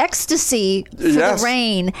of ecstasy for the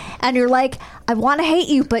rain. And you're like, I want to hate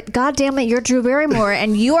you, but God damn it, you're Drew Barrymore,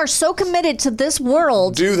 and you are so committed to this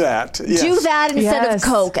world. Do that. Yes. Do that instead of Yes.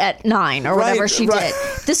 Coke at 9 or whatever she did.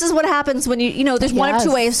 This is what happens when there's one of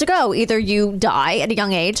two ways to go. Either you die at a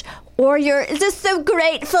young age, or you're just so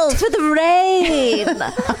grateful for the rain.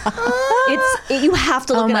 You have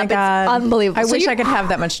to look it my up. God. It's unbelievable. I So wish you- I could have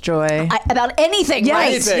that much joy. about anything,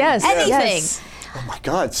 Yes, right? yes, anything. yes. Oh my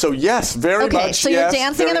God! So yes, very much. Okay, so you're yes,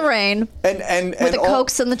 dancing in the rain, and with the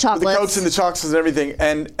Cokes and the chocolates. With the Cokes and the chocolates and everything,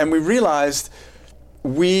 and we realized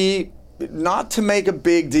not to make a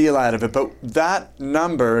big deal out of it, but that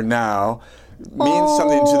number now means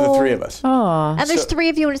something to the three of us. Oh. And there's 3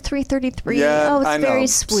 of you, and it's 3:33. Yeah, oh, it's I know. very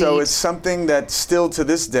sweet. So it's something that still to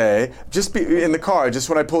this day, in the car, just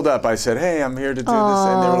when I pulled up, I said, "Hey, I'm here to do this,"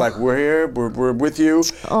 and they were like, "We're here. We're with you."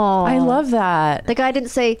 Oh, I love that. the guy didn't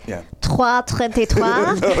say Yeah. 33.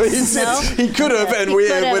 No, he could have, and we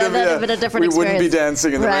would have been a different experience. We wouldn't be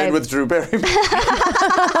dancing in the rain with Drew Barrymore.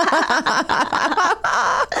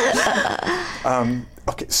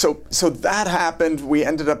 Okay, so that happened. We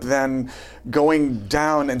ended up then going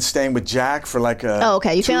down and staying with Jack for like a... Oh,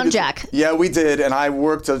 okay. You found Jack. Yeah, we did. And I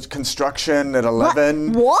worked at construction at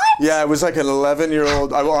 11. What? Yeah, I was like an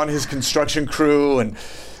 11-year-old. I was on his construction crew and...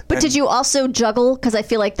 But did you also juggle? Because I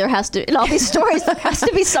feel like there has to, in all these stories, there has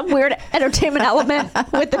to be some weird entertainment element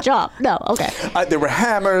with the job. No, okay. There were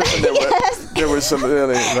hammers, and there was some, a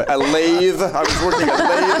lathe. I was working a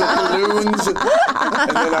lathe of balloons. And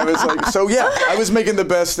then I was like, so yeah, I was making the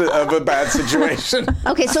best of a bad situation.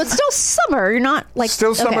 Okay, so it's still summer. You're not like...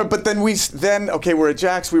 Still summer, but then we're at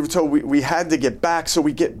Jack's. We were told we had to get back. So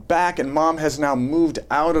we get back, and Mom has now moved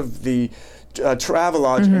out of the...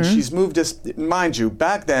 Travelodge, and she's moved us, mind you,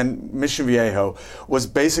 back then Mission Viejo was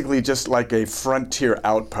basically just like a frontier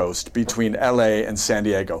outpost between LA and San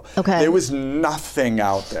Diego. Okay. There was nothing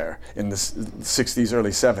out there in the 60s, early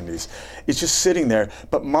 70s. It's just sitting there,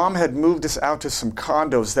 but Mom had moved us out to some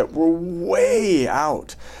condos that were way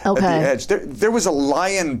out at the edge. There was a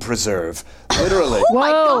lion preserve, literally,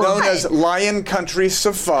 known as Lion Country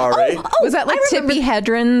Safari. Was that like Tippi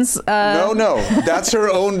Hedren's? No, that's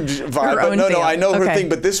her own vibe. No, I know her thing,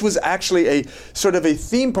 but this was actually a sort of a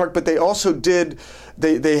theme park, but they also did,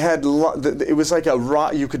 they had, it was like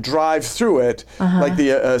you could drive through it, like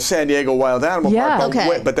the San Diego Wild Animal Park,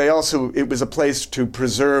 but they also, it was a place to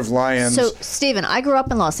preserve lions. So, Stephen, I grew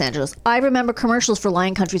up in Los Angeles. I remember commercials for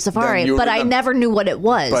Lion Country Safari, but I never knew what it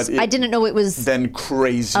was. I didn't know it was... Then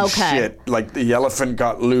crazy shit, like the elephant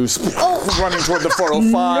got loose, running toward the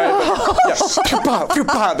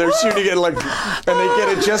 405. They're shooting it like, and they get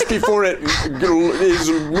it just before it is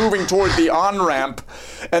moving toward the on-ramp,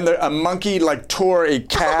 and a monkey like tore a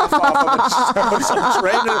calf off of some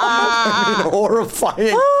trainer. I mean,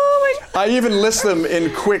 horrifying. I even list them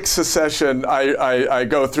in quick succession. I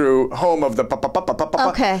go through home of the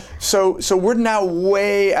Okay. So we're now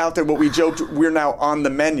way out there. What we joked, we're now on the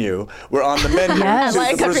menu. We're on the menu. Yes,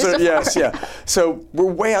 So we're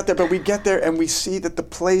way out there, but we get there and we see that the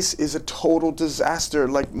place is a total disaster.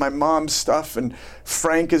 Like my mom's stuff, and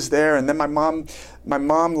Frank is there, and then my mom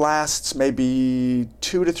lasts maybe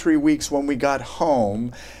 2 to 3 weeks when we got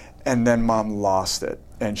home, and then Mom lost it.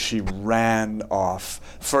 And she ran off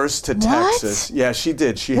first to Texas. Yeah, she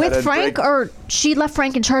did. She with had Frank, or she left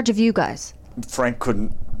Frank in charge of you guys? Frank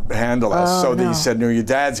couldn't handle us, he said, "No, your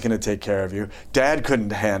dad's going to take care of you." Dad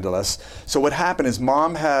couldn't handle us. So what happened is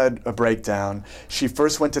Mom had a breakdown. She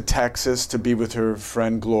first went to Texas to be with her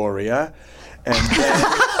friend Gloria, and then.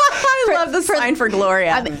 I love the sign for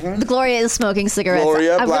Gloria. Gloria is smoking cigarettes.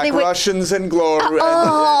 Gloria, Black Russians, and Gloria.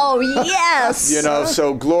 Yes.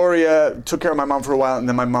 So Gloria took care of my mom for a while, and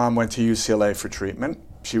then my mom went to UCLA for treatment.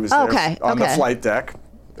 She was there on the flight deck.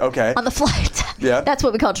 Okay. On the flight deck. Yeah. That's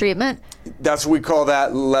what we call treatment. That's what we call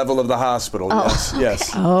that level of the hospital. Yes.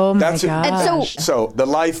 Oh my gosh. And so the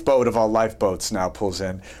lifeboat of all lifeboats now pulls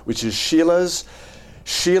in, which is Sheila's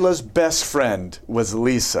best friend was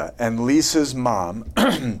Lisa, and Lisa's mom,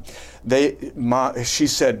 she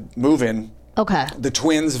said, move in. Okay. The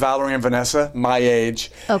twins, Valerie and Vanessa, my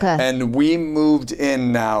age. Okay. And we moved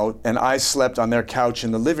in now, and I slept on their couch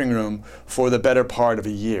in the living room for the better part of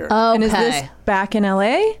a year. Okay. And is this back in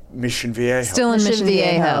LA? Mission Viejo. Still in Mission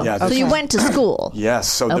Viejo. Yeah, so you went to school?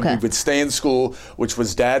 Yes. So we would stay in school, which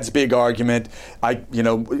was Dad's big argument. I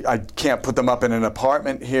can't put them up in an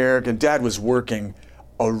apartment here. And Dad was working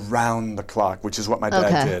around the clock, which is what my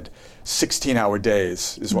dad did. 16-hour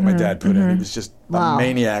days is what my dad put in. He was just a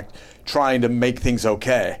maniac trying to make things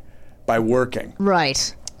okay by working.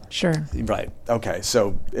 Right. Sure. Right. Okay.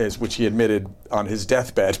 So, which he admitted on his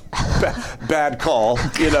deathbed, bad call.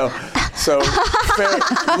 So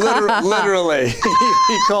literally,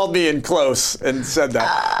 he called me in close and said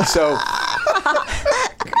that. So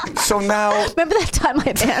now. Remember that time I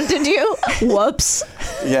abandoned you? Whoops.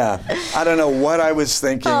 Yeah. I don't know what I was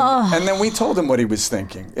thinking. And then we told him what he was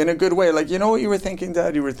thinking in a good way. Like, you know what you were thinking,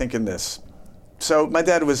 Dad? You were thinking this. So my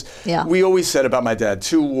dad was, we always said about my dad,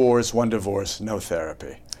 2 wars, 1 divorce, no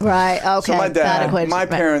therapy. Right, okay. So my dad, my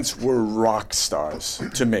parents were rock stars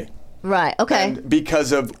to me. Right, okay. And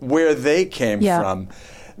because of where they came from,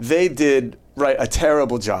 they did, a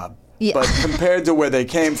terrible job. Yeah. But compared to where they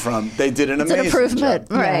came from, they did an amazing improvement,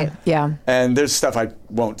 job. Right. Yeah. And there's stuff I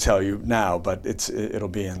won't tell you now, but it'll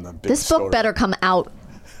be in the big This book story. better come out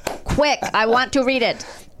quick. I want to read it.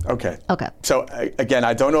 Okay. Okay. So, again,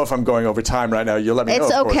 I don't know if I'm going over time right now. You'll let me know.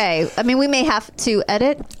 It's okay. I mean, we may have to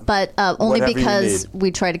edit, but only Whatever because we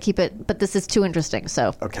try to keep it, but this is too interesting,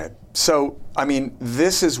 so. Okay. So, I mean,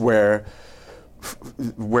 this is where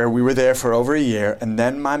we were there for over a year, and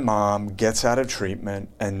then my mom gets out of treatment,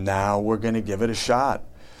 and now we're going to give it a shot.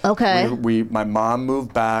 Okay. My mom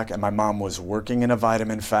moved back, and my mom was working in a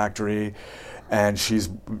vitamin factory, and she's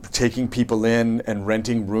taking people in and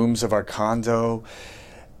renting rooms of our condo.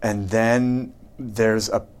 And then there's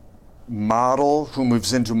a model who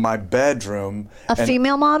moves into my bedroom. A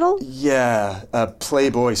female model? Yeah, a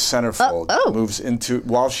Playboy centerfold moves into,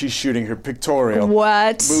 while she's shooting her pictorial.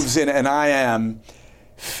 What? Moves in, and I am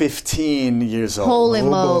 15 years old. Holy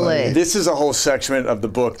moly. This is a whole section of the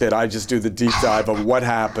book that I just do the deep dive of what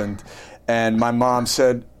happened. And my mom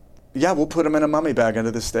said, yeah, we'll put him in a mummy bag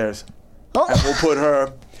under the stairs. And we'll put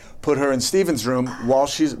her in Stephen's room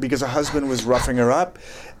because her husband was roughing her up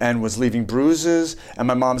and was leaving bruises. And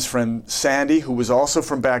my mom's friend Sandy, who was also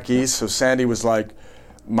from back east, so Sandy was like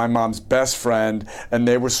my mom's best friend, and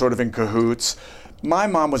they were sort of in cahoots. My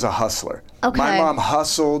mom was a hustler. Okay. My mom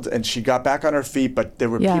hustled, and she got back on her feet, but there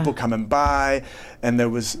were people coming by, and there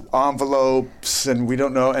was envelopes, and we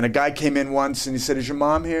don't know. And a guy came in once, and he said, is your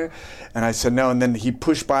mom here? And I said, no. And then he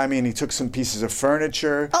pushed by me, and he took some pieces of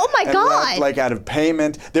furniture. Oh, my God. Left, like, out of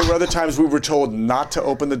payment. There were other times we were told not to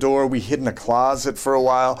open the door. We hid in a closet for a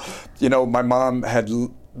while. You know, my mom had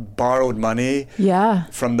borrowed money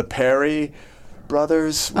from the Perry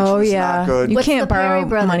brothers, which was not good. You can't borrow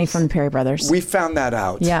money from the Perry brothers. We found that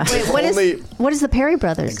out. Yeah. Wait, what is the Perry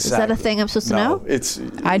brothers? Exactly. Is that a thing I'm supposed to know? It's. They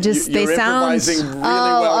sound. Improvising really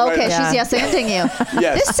well. Okay. Right She's yes-anding you.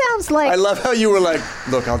 Yes. This sounds like. I love how you were like,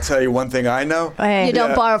 look, I'll tell you one thing I know. You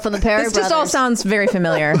don't borrow from the Perry This brothers. just all sounds very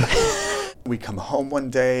familiar. We come home one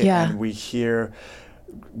day and we hear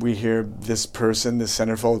this person, this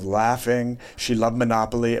centerfold, laughing. She loved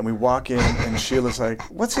Monopoly, and we walk in, and Sheila's like,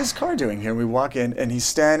 what's his car doing here? And we walk in, and he's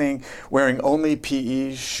standing wearing only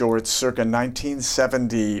PE shorts circa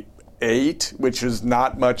 1978, which is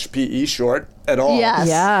not much PE short at all. Yes.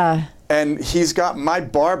 Yeah. And he's got my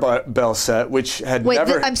barbell set, which had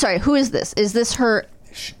never... I'm sorry, who is this? Is this her...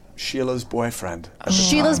 Sheila's boyfriend.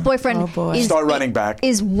 Sheila's boyfriend Star running back.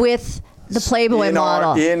 Is with the Playboy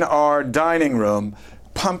model. In our dining room,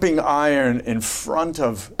 pumping iron in front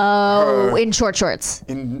of her. In short shorts.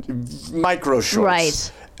 In micro shorts.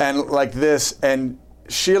 Right. And like this. And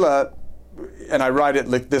Sheila, and I write it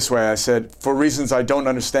like this way, I said, for reasons I don't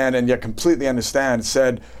understand and yet completely understand,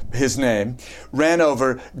 said his name, ran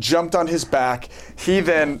over, jumped on his back. He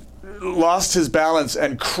then lost his balance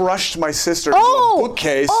and crushed my sister into a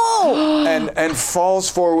bookcase and falls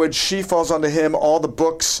forward. She falls onto him. All the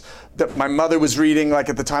books that my mother was reading, like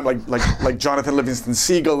at the time, like Jonathan Livingston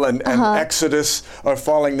Seagull and Exodus, are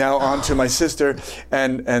falling now onto my sister.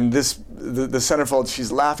 And the centerfold, she's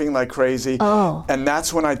laughing like crazy. And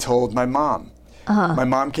that's when I told my mom. My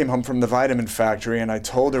mom came home from the vitamin factory, and I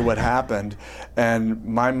told her what happened. And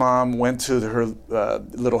my mom went to her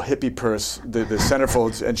little hippie purse, the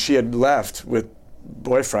centerfolds, and she had left with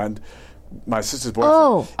boyfriend, my sister's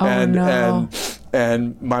boyfriend.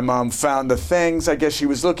 And my mom found the things I guess she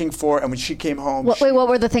was looking for. And when she came home, what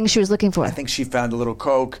were the things she was looking for? I think she found a little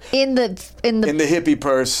Coke in the hippie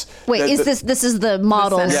purse. Wait, this is the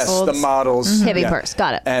models? Yes, the models hippie purse.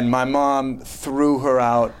 Got it. And my mom threw her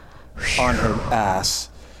out on her ass.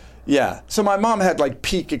 Yeah. So my mom had like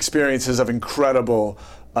peak experiences of incredible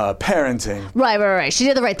parenting. Right. She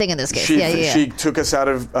did the right thing in this case. She took us out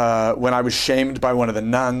of, when I was shamed by one of the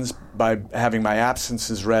nuns by having my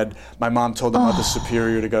absences read, my mom told the Mother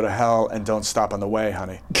Superior to go to hell and don't stop on the way,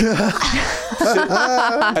 honey. And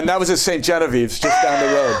that was at St. Genevieve's, just down the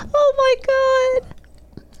road. Oh my God.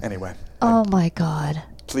 Anyway. Oh my God.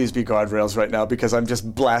 Please be guardrails right now because I'm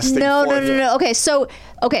just blasting. No. Okay, so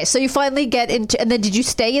you finally get into, and then did you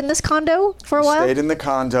stay in this condo for a while? Stayed in the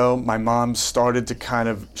condo. My mom started to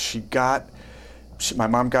my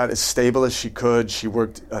mom got as stable as she could. She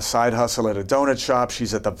worked a side hustle at a donut shop.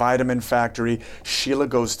 She's at the vitamin factory. Sheila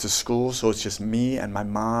goes to school, so it's just me and my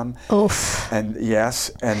mom. Oof. And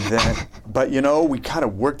then, but we kind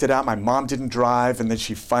of worked it out. My mom didn't drive, and then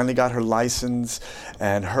she finally got her license,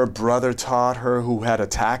 and her brother taught her, who had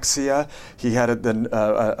ataxia. He had it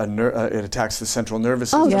attacks the central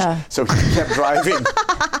nervous system. Oh, yeah. So he kept driving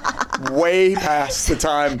way past the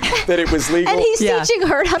time that it was legal. And he's teaching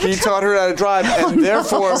her how to drive. He taught her how to drive, and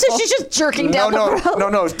therefore... So she's just jerking down the road.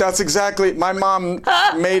 No, that's exactly... My mom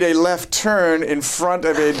made a left turn in front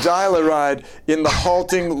of a dial-a-ride in the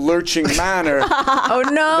halting, lurching manner that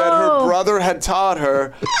her brother had taught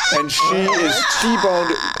her, and she is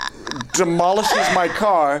T-boned, demolishes my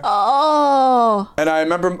car. Oh. And I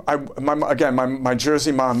remember, my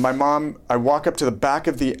Jersey mom, I walk up to the back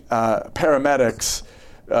of the paramedics,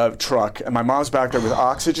 truck, and my mom's back there with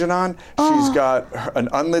oxygen on. She's got an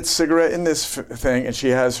unlit cigarette in this thing, and she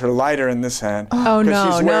has her lighter in this hand. Oh,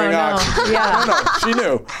 no, she's wearing oxygen. Yeah. No, she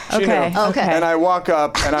knew. She knew. Okay. And I walk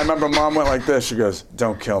up, and I remember Mom went like this. She goes,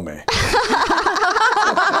 "Don't kill me."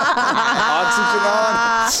 Oxygen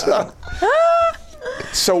on.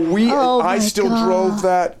 So I still drove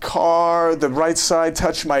that car. The right side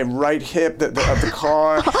touched my right hip of the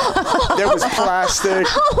car. There was plastic.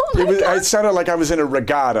 It sounded like I was in a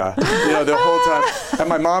regatta, the whole time. And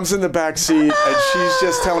my mom's in the back seat, and she's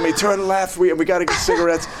just telling me, "Turn left. We got to get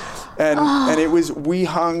cigarettes." And we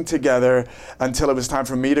hung together until it was time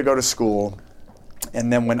for me to go to school.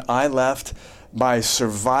 And then when I left, my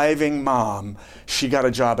surviving mom, she got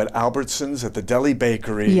a job at Albertsons at the deli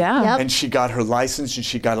bakery. Yeah. Yep. And she got her license, and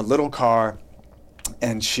she got a little car,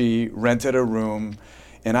 and she rented a room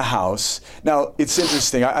in a house. Now, it's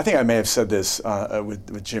interesting. I think I may have said this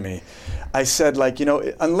with Jimmy. I said,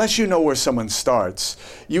 unless you know where someone starts,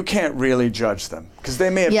 you can't really judge them, because they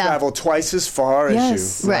may have traveled twice as far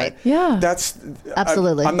as you. Right. Yeah. That's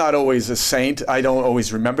absolutely. I'm not always a saint. I don't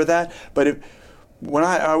always remember that. But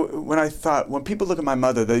when people look at my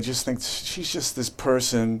mother, they just think she's just this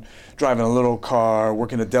person driving a little car,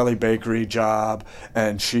 working a deli bakery job,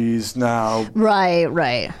 and she's now...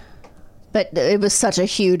 Right. But it was such a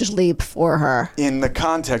huge leap for her. In the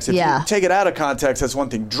context. If you take it out of context, that's one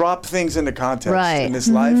thing. Drop things into context in this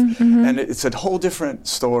life, and it's a whole different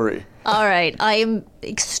story. All right. I am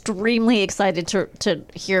extremely excited to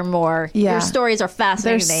hear more. Yeah. Your stories are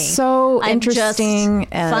fascinating. They're so interesting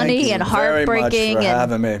and funny and heartbreaking. Very much for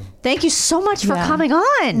having me. Thank you so much for coming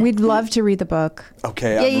on. We'd love to read the book.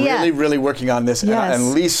 Okay, I'm really working on this. Yes.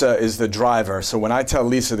 And Lisa is the driver. So when I tell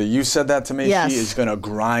Lisa that you said that to me, she is going to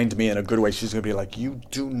grind me in a good way. She's going to be like, "You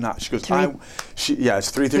do not." She goes, it's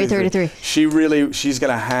 3:33. She's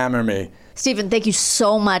going to hammer me. Stephen, thank you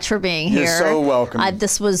so much for being here. You're so welcome.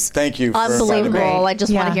 This was thank you unbelievable. I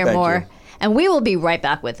just want to hear more. You. And we will be right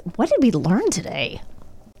back with, what did we learn today?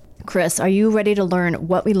 Chris, are you ready to learn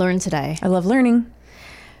what we learned today? I love learning.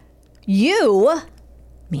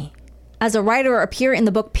 Me, as a writer, appear in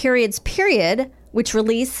the book Periods, Period, which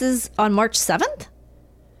releases on March 7th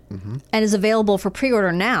and is available for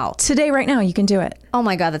pre-order now. Today, right now, you can do it. Oh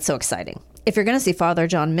my God, that's so exciting. If you're going to see Father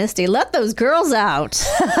John Misty, let those girls out.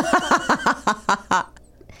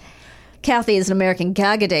 Kathy is an American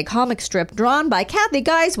Gag-A-Day comic strip drawn by Kathy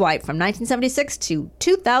Guyswhite from 1976 to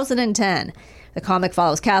 2010. The comic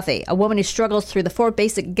follows Kathy, a woman who struggles through the 4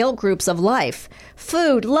 basic guilt groups of life: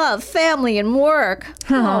 food, love, family, and work.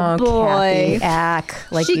 Oh boy.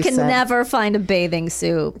 Kathy, she can never find a bathing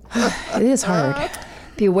suit. It is hard.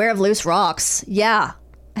 Beware of loose rocks. Yeah.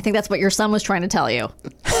 I think that's what your son was trying to tell you.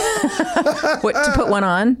 What, to put one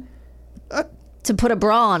on? To put a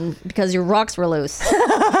bra on because your rocks were loose.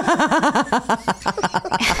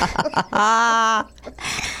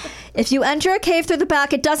 If you enter a cave through the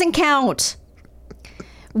back, it doesn't count.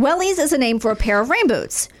 Wellies is a name for a pair of rain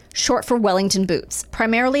boots, short for Wellington boots,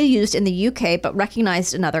 primarily used in the UK but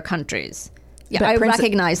recognized in other countries. Yeah, I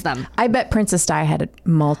recognize them. I bet Princess Di had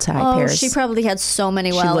multi pairs. She probably had so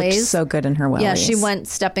many wellies. She looked so good in her wellies. Yeah, she went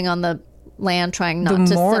stepping on the land trying not to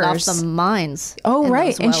set off the mines. Oh,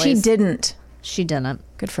 right. And she didn't. She didn't.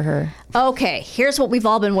 Good for her. Okay, here's what we've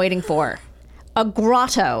all been waiting for. A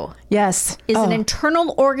grotto. Yes. Is an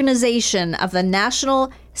internal organization of the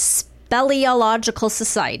National Speleological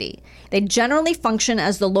Society. They generally function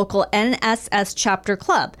as the local NSS chapter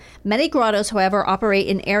club. Many grottos, however, operate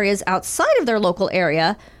in areas outside of their local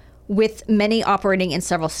area, with many operating in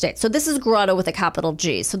several states. So this is grotto with a capital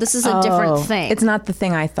G. So this is a different thing. It's not the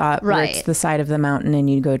thing I thought, where it's the side of the mountain and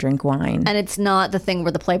you go drink wine. And it's not the thing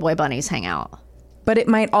where the Playboy bunnies hang out. But it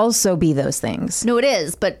might also be those things. No, it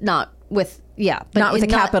is, but not with, but not with a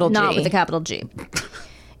capital G. Not with a capital G.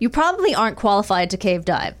 You probably aren't qualified to cave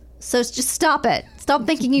dive. So just stop it. Stop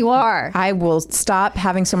thinking you are. I will stop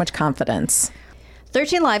having so much confidence.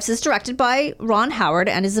 13 Lives is directed by Ron Howard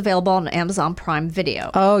and is available on Amazon Prime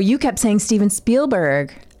Video. Oh, you kept saying Steven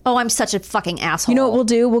Spielberg. Oh, I'm such a fucking asshole. You know what we'll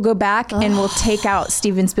do? We'll go back and we'll take out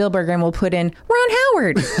Steven Spielberg and we'll put in Ron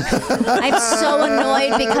Howard. I'm so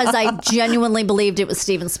annoyed because I genuinely believed it was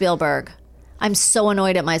Steven Spielberg. I'm so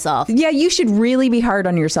annoyed at myself. Yeah, you should really be hard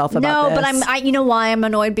on yourself about this. No, but you know why I'm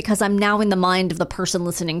annoyed? Because I'm now in the mind of the person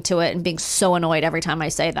listening to it and being so annoyed every time I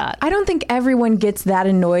say that. I don't think everyone gets that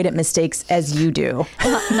annoyed at mistakes as you do.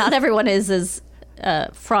 Not everyone is as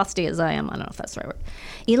frosty as I am. I don't know if that's the right word.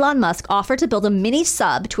 Elon Musk offered to build a mini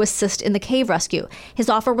sub to assist in the cave rescue. His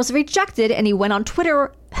offer was rejected, and he went on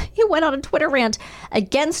Twitter. he went on a Twitter rant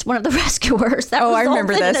against one of the rescuers. That I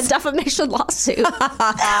remember resulted this. in a defamation lawsuit.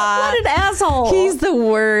 What an asshole. He's the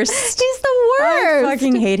worst. He's the worst. I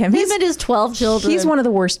fucking hate him. Him and his 12 children. He's one of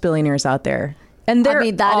the worst billionaires out there. And that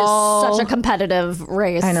is such a competitive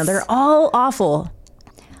race. I know. They're all awful.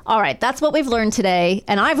 All right, that's what we've learned today,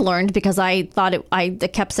 and I've learned because I thought I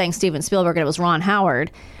kept saying Steven Spielberg and it was Ron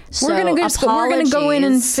Howard. So we're gonna go in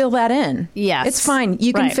and fill that in. Yes, it's fine.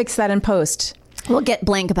 You can fix that in post. We'll get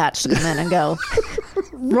Blank Patch to come in and go,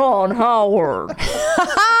 Ron Howard.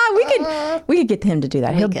 we could get him to do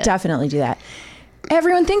that. He'll definitely do that.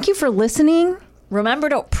 Everyone, thank you for listening. Remember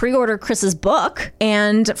to pre-order Chris's book.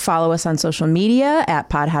 And follow us on social media at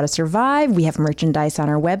Pod How to Survive. We have merchandise on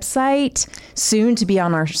our website. Soon to be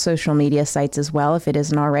on our social media sites as well, if it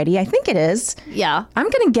isn't already. I think it is. Yeah. I'm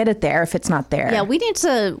going to get it there if it's not there. Yeah, we need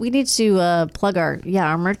to plug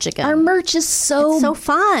our merch again. Our merch is so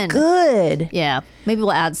fun. Good. Yeah. Maybe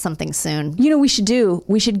we'll add something soon. You know what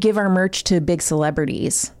we should give our merch to big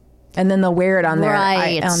celebrities. And then they'll wear it on their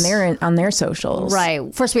on their socials.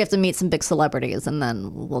 Right. First, we have to meet some big celebrities, and then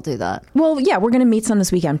we'll do that. Well, yeah, we're going to meet some this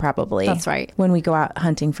weekend, probably. That's right. When we go out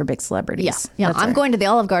hunting for big celebrities. Yeah. I'm going to the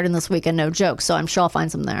Olive Garden this weekend, no joke. So I'm sure I'll find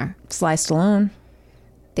some there. Sly Stallone.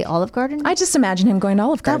 The Olive Garden? I just imagine him going to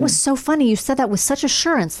Olive Garden. That was so funny. You said that with such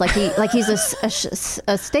assurance, like he's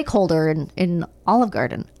a stakeholder in Olive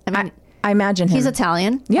Garden. I mean, I imagine him. He's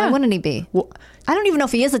Italian. Yeah. Why wouldn't he be? Well, I don't even know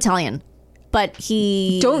if he is Italian. But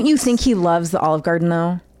don't you think he loves the Olive Garden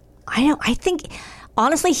though? I think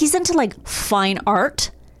honestly he's into like fine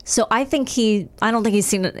art. So I don't think he's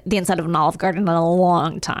seen the inside of an Olive Garden in a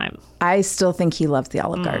long time. I still think he loves the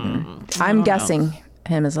Olive Garden. I'm guessing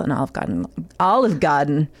him as an Olive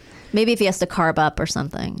Garden. Maybe if he has to carb up or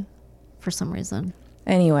something for some reason.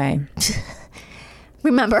 Anyway.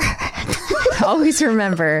 Remember. Always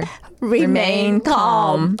remember. Remain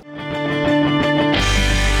calm.